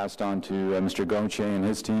that I've passed on to Mr. Gauthier and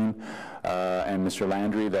his team and Mr.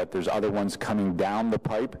 Landry, that there's other ones coming down the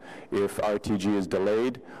pipe. If RTG is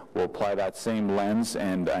delayed, we'll apply that same lens,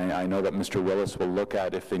 and I know that Mr. Willis will look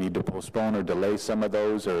at if they need to postpone or delay some of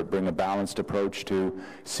those or bring a balanced approach to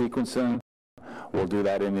sequencing. We'll do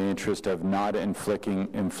that in the interest of not inflicting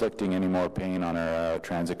any more pain on our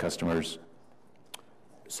transit customers.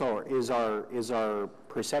 So is our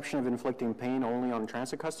perception of inflicting pain only on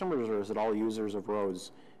transit customers, or is it all users of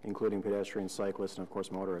roads, including pedestrians, cyclists, and of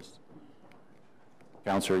course motorists?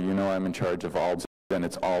 Councillor, you know I'm in charge of all, and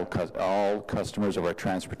it's all customers of our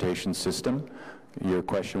transportation system. Your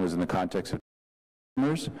question was in the context of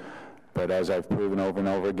customers, but as I've proven over and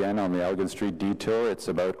over again on the Elgin Street detour, it's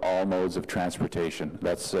about all modes of transportation.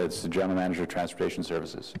 It's the General Manager of Transportation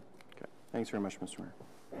Services. Okay. Thanks very much, Mr. Mayor.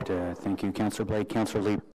 Thank you, Councillor Blake. Councillor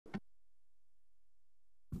Lee.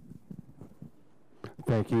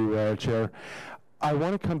 Thank you, Chair. I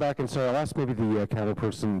want to come back, and sorry, I'll ask maybe the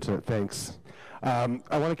counterperson to, thanks. I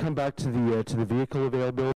want to come back to the vehicle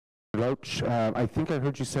availability. Louch, I think I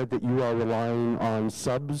heard you said that you are relying on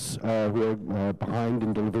subs who are behind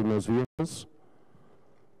in delivering those vehicles.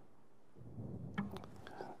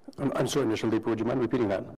 I'm sorry, Mr. Leeper, would you mind repeating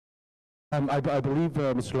that? I believe,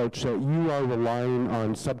 Mr. Louch, you are relying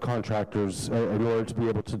on subcontractors in order to be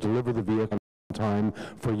able to deliver the vehicle on time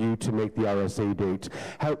for you to make the RSA date.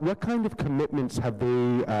 What kind of commitments have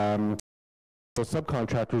they, the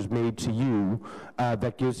subcontractors, made to you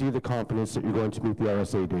that gives you the confidence that you're going to meet the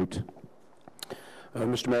RSA date?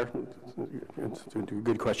 Mr. Mayor, it's a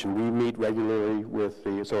good question. We meet regularly with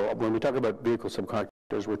so when we talk about vehicle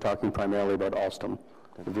subcontractors, we're talking primarily about Alstom,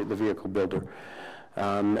 the vehicle builder.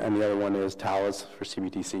 And the other one is Thales for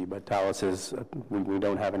CBTC, but Thales is, we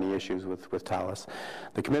don't have any issues with Thales.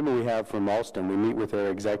 The commitment we have from Alstom, we meet with their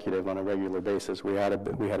executive on a regular basis. We had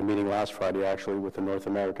a meeting last Friday actually with the North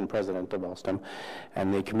American president of Alstom,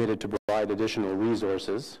 and they committed to provide additional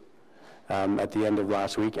resources at the end of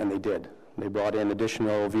last week, and they did. They brought in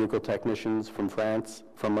additional vehicle technicians from France,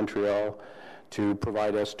 from Montreal, to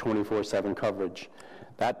provide us 24/7 coverage.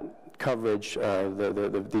 That coverage,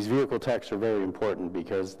 these vehicle techs are very important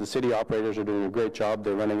because the city operators are doing a great job.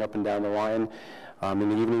 They're running up and down the line in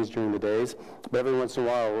the evenings, during the days. But every once in a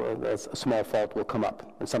while, a small fault will come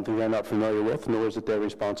up, and something they're not familiar with, nor is it their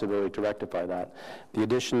responsibility to rectify that. The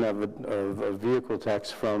addition of vehicle techs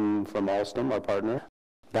from Alstom, our partner,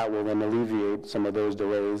 that will then alleviate some of those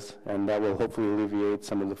delays, and that will hopefully alleviate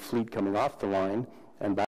some of the fleet coming off the line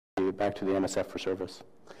and back to the MSF for service.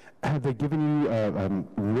 Have they given you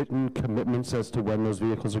written commitments as to when those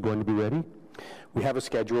vehicles are going to be ready? We have a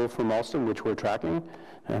schedule from Alstom, which we're tracking,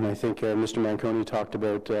 and I think Mr. Manconi talked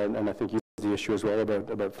about, and I think you raised the issue as well,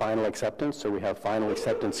 about final acceptance. So we have final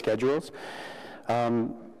acceptance schedules.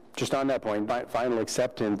 Just on that point, final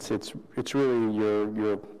acceptance, it's really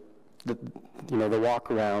the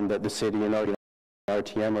walk around that the city and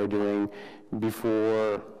RTM are doing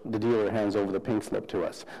before the dealer hands over the pink slip to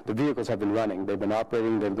us. The vehicles have been running. They've been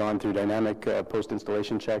operating. They've gone through dynamic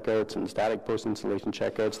post-installation checkouts and static post-installation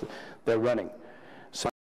checkouts. They're running. So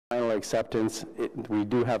final acceptance, we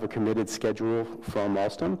do have a committed schedule from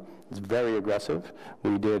Alstom. It's very aggressive.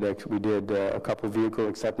 We did a couple of vehicle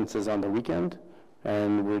acceptances on the weekend,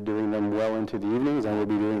 and we're doing them well into the evenings, and we'll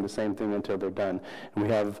be doing the same thing until they're done. And we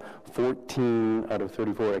have 14 out of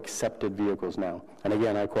 34 accepted vehicles now. And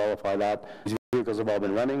again, I qualify that. These vehicles have all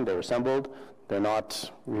been running, they're assembled, they're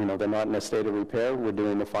not in a state of repair. We're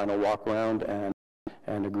doing the final walk around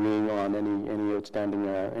and agreeing on any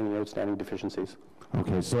outstanding deficiencies.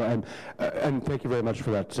 Okay, so and thank you very much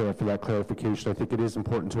for that clarification. I think it is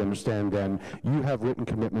important to understand then you have written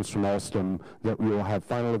commitments from Alstom that we will have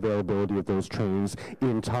final availability of those trains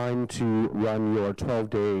in time to run your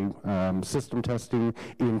 12-day system testing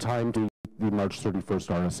in time to the March 31st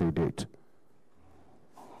RSA date.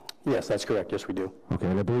 Yes, that's correct. Yes, we do. Okay,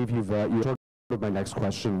 and I believe you've talked about my next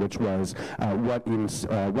question, which was what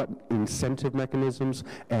incentive mechanisms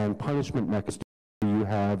and punishment mechanisms you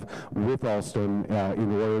have with Alstom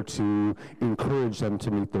in order to encourage them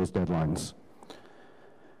to meet those deadlines?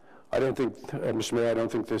 I don't think, Mr. Mayor, I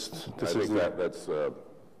don't think this I is... think that's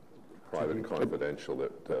private and confidential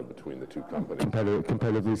between the two companies.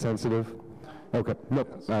 Competitively sensitive? Okay,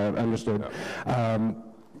 nope, understood. Yeah.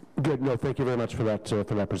 Good, no, thank you very much for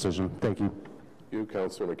that precision. Thank you. You,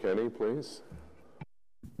 Councillor McKenney, please.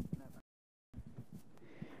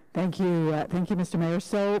 Thank you, Mr. Mayor.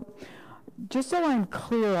 So, just so I'm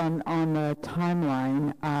clear on the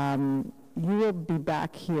timeline, you will be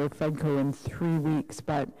back here, FEDCO, in 3 weeks,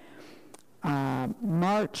 but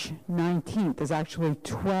March 19th is actually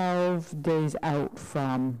 12 days out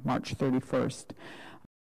from March 31st.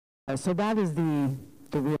 So that is the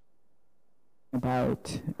real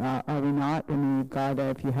about, are we not? And you've got,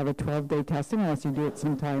 if you have a 12-day testing, unless you do it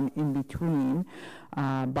sometime in between,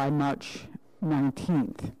 by March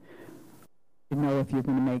 19th. You know if you're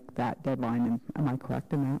going to make that deadline, and am I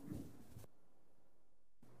correct in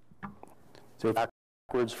that? So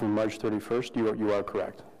backwards from March 31st, you are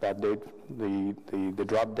correct. That date, the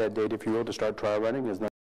drop dead date, if you will, to start trial running is 9th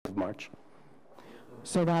of March.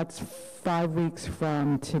 So that's 5 weeks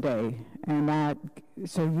from today, and that,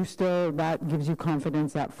 so you still, that gives you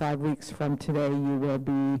confidence that 5 weeks from today you will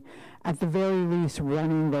be, at the very least,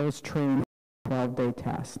 running those trained 12-day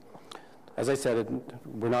tests. As I said,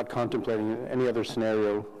 we're not contemplating any other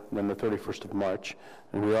scenario than the 31st of March,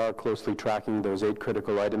 and we are closely tracking those 8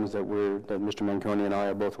 critical items that Mr. Manconi and I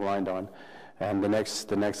are both aligned on. And the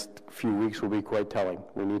next few weeks will be quite telling.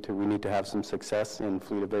 We need to have some success in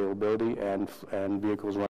fleet availability and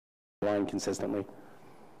vehicles running consistently.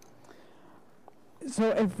 So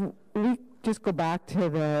if we just go back to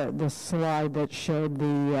the slide that showed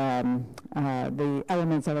the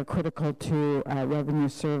elements that are critical to revenue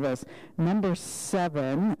service. Number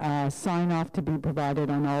 7, sign off to be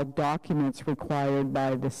provided on all documents required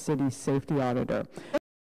by the city safety auditor.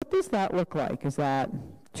 What does that look like? Is that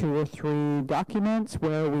 2 or 3 documents?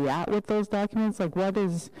 Where are we at with those documents? Like, what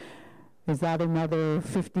is that another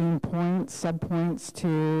 15 points, sub-points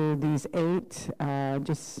to these 8?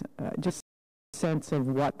 Just sense of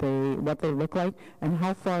what they look like and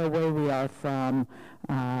how far away we are from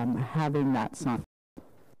having that sign.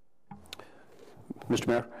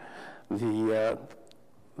 Mr. Mayor,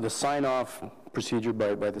 the sign-off procedure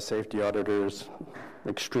by the safety auditor is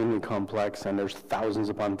extremely complex, and there's thousands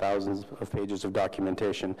upon thousands of pages of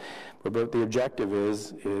documentation. But the objective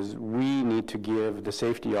is we need to give the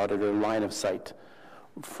safety auditor line of sight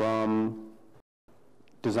from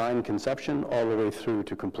design conception all the way through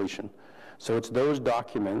to completion. So it's those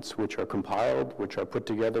documents which are compiled, which are put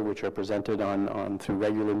together, which are presented on through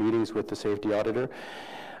regular meetings with the safety auditor.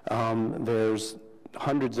 There's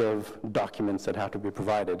hundreds of documents that have to be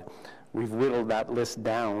provided. We've whittled that list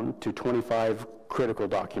down to 25 critical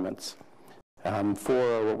documents. 4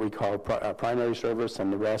 are what we call primary service,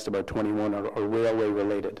 and the rest, about 21, are railway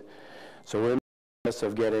related. So we're in the process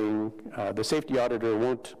of getting, the safety auditor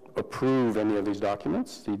won't approve any of these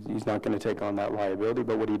documents. He's not going to take on that liability,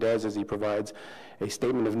 but what he does is he provides a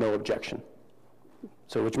statement of no objection.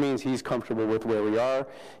 So which means he's comfortable with where we are.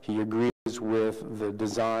 He agrees with the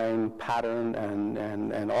design pattern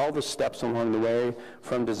and all the steps along the way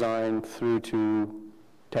from design through to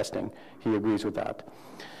testing. He agrees with that.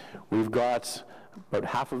 We've got about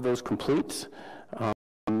half of those complete.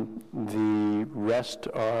 The rest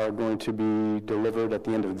are going to be delivered at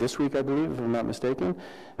the end of this week, I believe, if I'm not mistaken.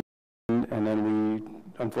 And then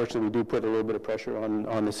unfortunately, we do put a little bit of pressure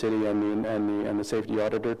on the city and the safety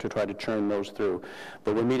auditor to try to churn those through.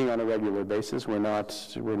 But we're meeting on a regular basis. We're not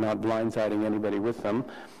blindsiding anybody with them,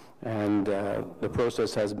 and the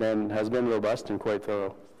process has been robust and quite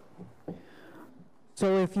thorough.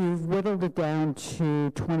 So if you've whittled it down to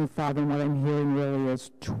 25, and what I'm hearing really is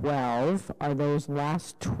 12, are those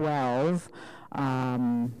last 12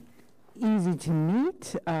 easy to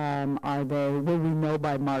meet? Will we know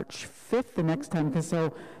by March 5th the next time? Because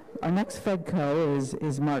so our next FEDCO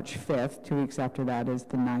is March 5th. 2 weeks after that is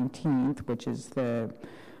the 19th, which is the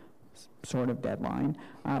sort of deadline.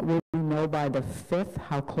 Will we know by the 5th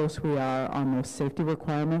how close we are on those safety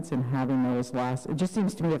requirements and having those last? It just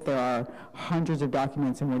seems to me if there are hundreds of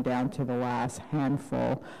documents and we're down to the last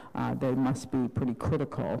handful, they must be pretty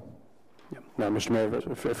critical. No, Mr.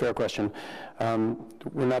 Mayor, fair question.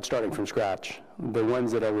 We're not starting from scratch. The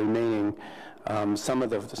ones that are remaining, some of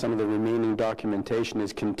the remaining documentation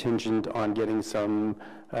is contingent on getting some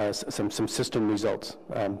system results.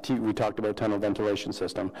 We talked about tunnel ventilation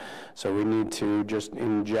system, so we need to just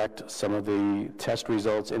inject some of the test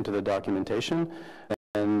results into the documentation.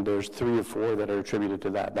 And there's 3 or 4 that are attributed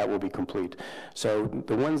to that. That will be complete. So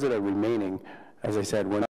the ones that are remaining, as I said,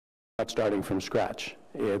 we're not starting from scratch.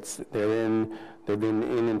 They've been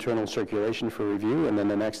in internal circulation for review, and then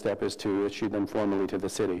the next step is to issue them formally to the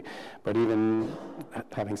city. But even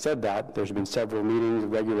having said that, there's been several meetings,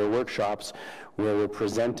 regular workshops, where we're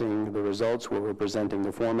presenting the results, where we're presenting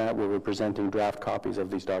the format, where we're presenting draft copies of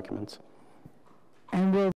these documents.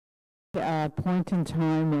 And will point in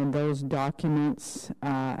time when those documents,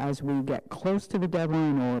 as we get close to the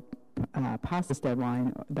deadline or past this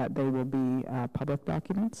deadline, that they will be public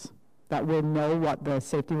documents? That we'll know what the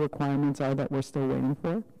safety requirements are that we're still waiting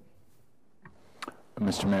for?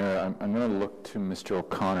 Mr. Mayor, I'm going to look to Mr.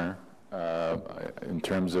 O'Connor in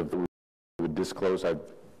terms of the disclose. I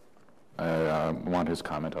want his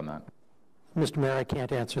comment on that. Mr. Mayor, I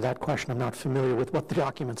can't answer that question. I'm not familiar with what the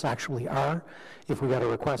documents actually are. If we got a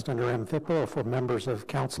request under MFIPA or for members of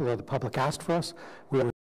council or the public asked for us, we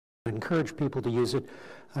would encourage people to use it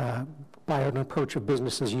by an approach of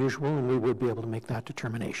business as usual, and we would be able to make that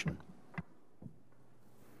determination.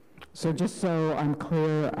 So just so I'm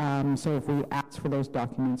clear, so if we ask for those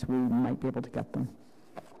documents, we might be able to get them?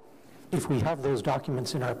 If we have those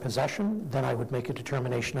documents in our possession, then I would make a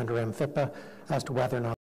determination under MFIPA as to whether or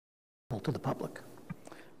not to the public.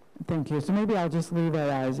 Thank you. So maybe I'll just leave it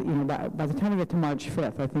as, you know, by the time we get to March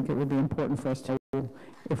 5th, I think it would be important for us to,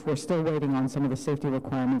 if we're still waiting on some of the safety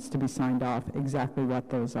requirements to be signed off, exactly what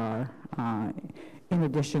those are, in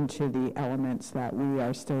addition to the elements that we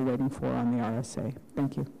are still waiting for on the RSA.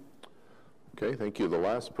 Thank you. Okay, thank you. The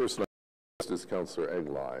last person is Councillor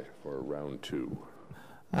Eglai for round 2.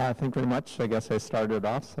 Thank you very much. I guess I started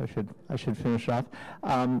off, so I should finish off.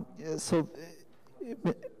 So,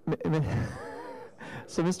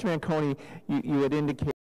 Mr. Manconi, you had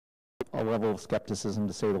indicated a level of skepticism,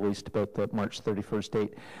 to say the least, about the March 31st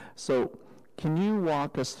date. So, can you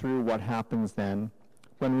walk us through what happens then?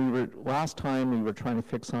 When we were last time we were trying to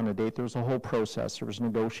fix on a date, there was a whole process. There was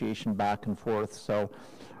negotiation back and forth. So,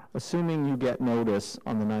 assuming you get notice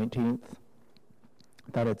on the 19th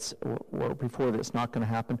that it's, or before that it's not going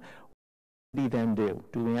to happen, what do you then do?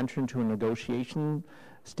 Do we enter into a negotiation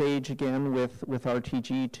stage again with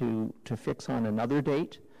RTG to fix on another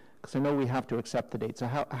date? Because I know we have to accept the date. So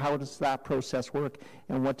how does that process work,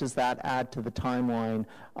 and what does that add to the timeline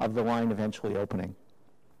of the line eventually opening?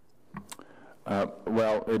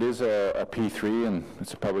 Well, it is a P3, and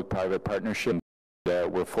it's a public-private partnership.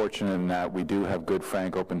 We're fortunate in that we do have good,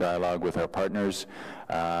 frank, open dialogue with our partners.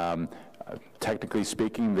 Technically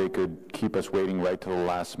speaking, they could keep us waiting right to the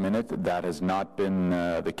last minute. That has not been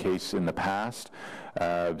the case in the past.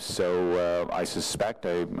 So I suspect,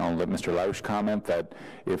 I'll let Mr. Lausch comment, that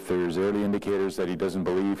if there's early indicators that he doesn't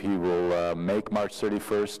believe he will make March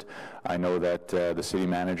 31st, I know that the city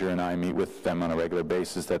manager and I meet with them on a regular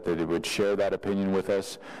basis, that they would share that opinion with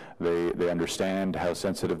us. They understand how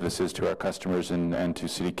sensitive this is to our customers and to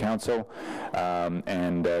City Council.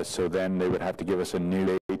 So then they would have to give us a new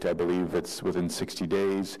date. I believe it's within 60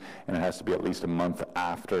 days, and it has to be at least a month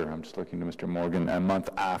after. I'm just looking to Mr. Morgan, a month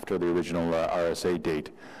after the original RSA date.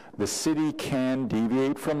 The city can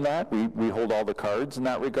deviate from that. We hold all the cards in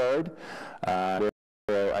that regard.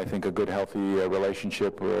 I think a good, healthy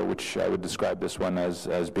relationship, which I would describe this one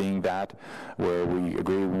as being that, where we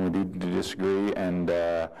agree when we do disagree, and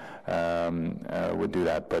would do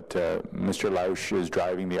that. But Mr. Lausch is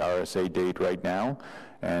driving the RSA date right now,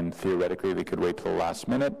 and theoretically they could wait till the last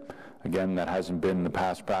minute. Again, that hasn't been the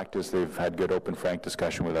past practice. They've had good, open, frank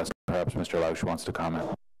discussion with us. Perhaps Mr. Lausch wants to comment.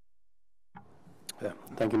 Yeah,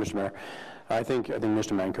 thank you, Mr. Mayor. I think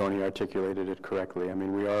Mr. Manconi articulated it correctly. I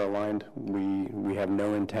mean, we are aligned. We have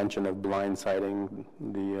no intention of blindsiding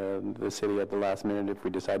the city at the last minute if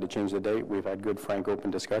we decide to change the date. We've had good, frank,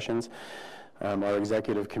 open discussions. Our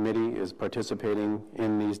executive committee is participating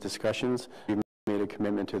in these discussions. We've made a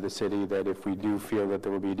commitment to the city that if we do feel that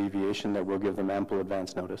there will be a deviation, that we'll give them ample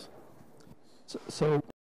advance notice. So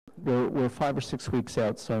we're 5 or 6 weeks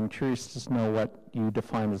out, so I'm curious to know what you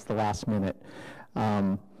define as the last minute.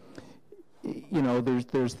 You know,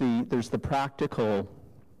 there's the practical.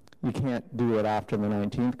 You can't do it after the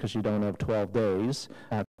 19th because you don't have 12 days.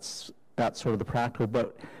 That's sort of the practical.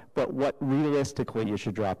 But what realistically is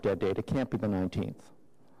your drop dead date? It can't be the 19th.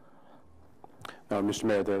 No, Mr.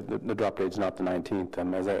 Mayor, the drop date is not the 19th.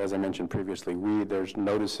 As I mentioned previously, there's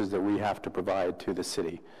notices that we have to provide to the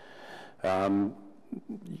city. You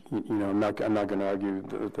know, I'm not going to argue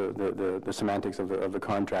the semantics of the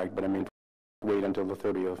contract, but I mean, wait until the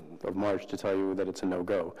 30th of March to tell you that it's a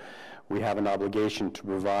no-go. We have an obligation to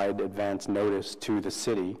provide advance notice to the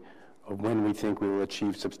city of when we think we will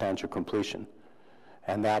achieve substantial completion.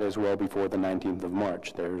 And that is well before the 19th of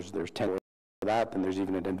March. There's 10 days for that, and there's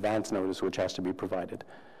even an advance notice which has to be provided.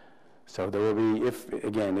 So there will be, if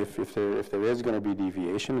there is going to be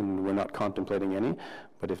deviation, and we're not contemplating any,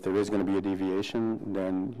 but if there is going to be a deviation,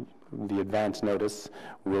 then the advance notice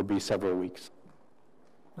will be several weeks.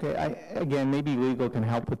 Okay, again, maybe legal can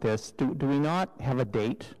help with this. Do we not have a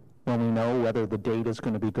date when we know whether the date is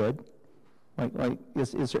going to be good?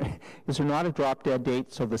 Is there not a drop-dead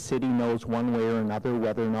date so the city knows one way or another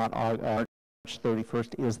whether or not March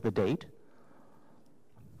 31st is the date?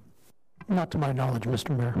 Not to my knowledge,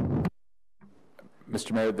 Mr. Mayor.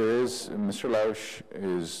 Mr. Mayor, Mr. Lausch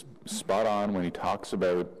is spot on when he talks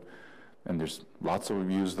about, and there's lots of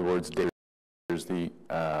use the words date. There's the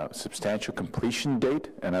substantial completion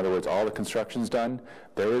date. In other words, all the construction's done.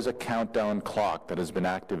 There is a countdown clock that has been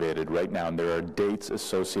activated right now, and there are dates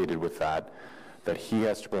associated with that he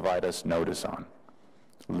has to provide us notice on,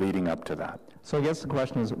 leading up to that. So I guess the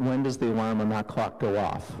question is, when does the alarm on that clock go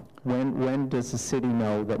off? When does the city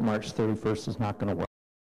know that March 31st is not going to work?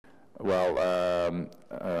 Well,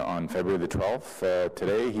 on February the 12th,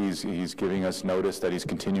 today, he's giving us notice that he's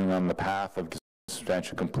continuing on the path of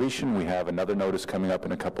substantial completion. We have another notice coming up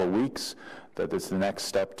in a couple of weeks that it's the next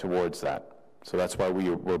step towards that. So that's why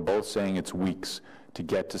we're both saying it's weeks to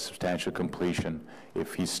get to substantial completion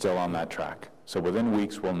if he's still on that track. So within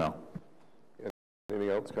weeks, we'll know. Anything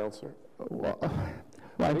else, Councillor? Well,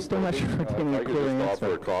 I'm still not sure we're getting a clear answer.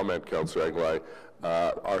 Offer a comment, Councillor Aguilai.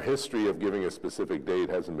 Our history of giving a specific date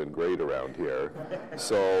hasn't been great around here.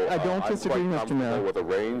 So I don't disagree, I'm quite Mr. comfortable Mayor. with a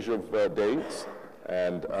range of dates,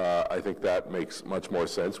 and I think that makes much more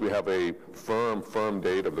sense. We have a firm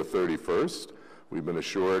date of the 31st. We've been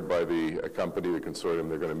assured by the company, the consortium,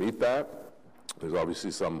 they're going to meet that. There's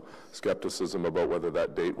obviously some skepticism about whether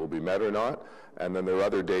that date will be met or not. And then there are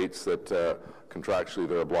other dates that contractually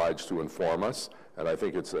they're obliged to inform us. And I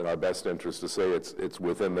think it's in our best interest to say it's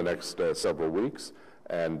within the next several weeks.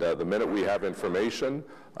 And the minute we have information,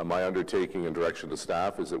 my undertaking and direction to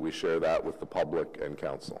staff is that we share that with the public and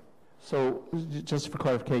council. So just for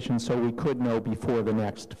clarification, so we could know before the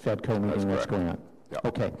next FEDCO meeting that's going on? Yeah.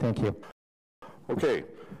 Okay, thank you. Okay.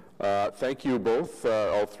 Thank you both,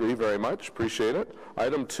 all three, very much. Appreciate it.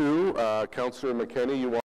 Item 2, Councillor McKenney, you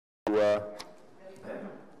want to...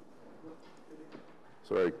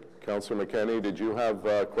 Sorry, Councillor McKenney, did you have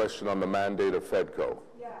a question on the mandate of FEDCO?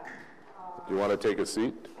 Yeah. Do you want to take a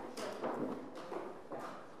seat?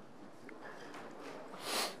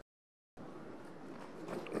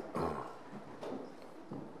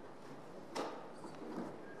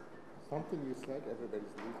 Something you said, everybody's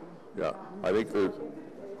leaving? Yeah, I think there's...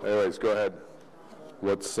 Anyways, go ahead.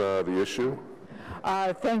 What's the issue?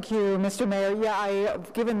 Thank you, Mr. Mayor. Yeah,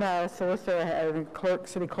 I've given the solicitor,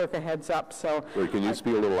 city clerk, a heads up. So, wait, can you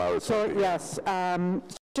speak a little louder? So yes,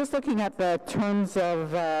 just looking at the terms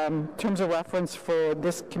of reference for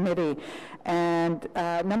this committee, and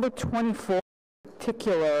number 24 in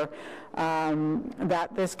particular, that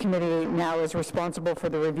this committee now is responsible for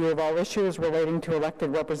the review of all issues relating to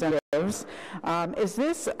elected representatives. Is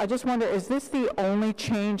this? I just wonder, is this the only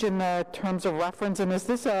change in the terms of reference, and is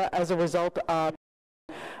this as a result of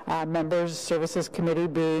members' services committee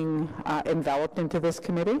being enveloped into this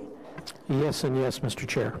committee? Yes and yes, Mr.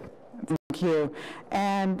 Chair. Thank you.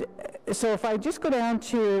 And so if I just go down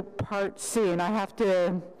to Part C, and I have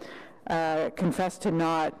to confess to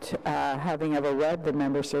not having ever read the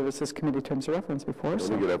Member Services Committee Terms of Reference before. I don't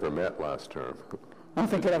think it ever met last term. I don't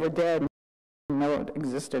think it ever did. No, it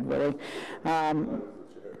existed, really.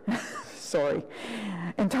 Sorry.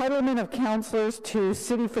 Entitlement of councillors to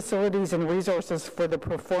city facilities and resources for the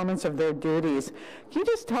performance of their duties. Can you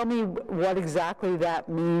just tell me what exactly that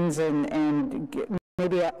means and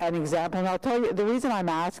maybe an example? And I'll tell you, the reason I'm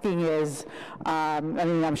asking is, I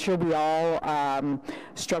mean, I'm sure we all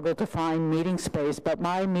struggle to find meeting space, but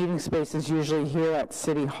my meeting space is usually here at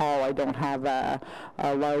City Hall. I don't have a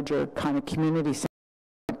larger kind of community center.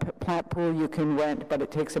 Plant pool you can rent, but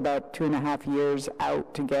it takes about 2.5 years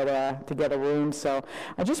out to get a room. So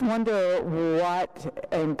I just wonder what,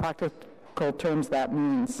 in practical terms, that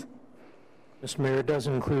means. Mr. Mayor, it does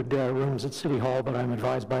include rooms at City Hall, but I'm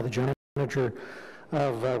advised by the General Manager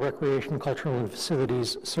of Recreation, Cultural and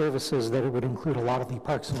Facilities Services that it would include a lot of the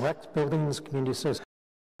Parks and Rec buildings, community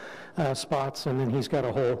spots, and then he's got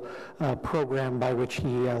a whole program by which he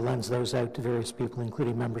lends those out to various people,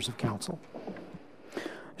 including members of council.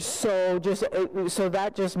 So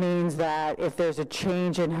that just means that if there's a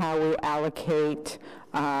change in how we allocate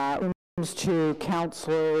rooms to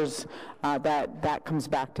councillors, that comes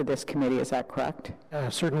back to this committee. Is that correct?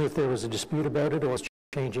 Certainly, if there was a dispute about it or was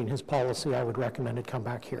changing his policy, I would recommend it come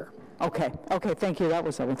back here. Okay. Okay. Thank you. That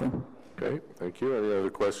was everything. Okay. Thank you. Any other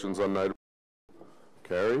questions on that?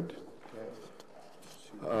 Carried.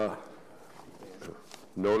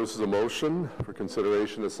 Notice of motion for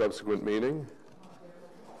consideration of subsequent meeting.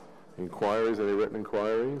 Inquiries, any written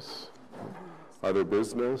inquiries? Other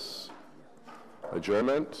business?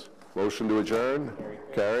 Adjournment? Motion to adjourn?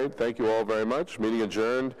 Carried. Thank you all very much. Meeting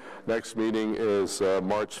adjourned. Next meeting is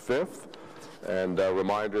March 5th. And a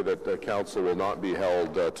reminder that council will not be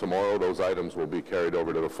held tomorrow. Those items will be carried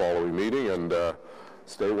over to the following meeting, and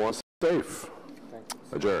stay safe.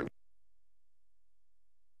 Adjourned.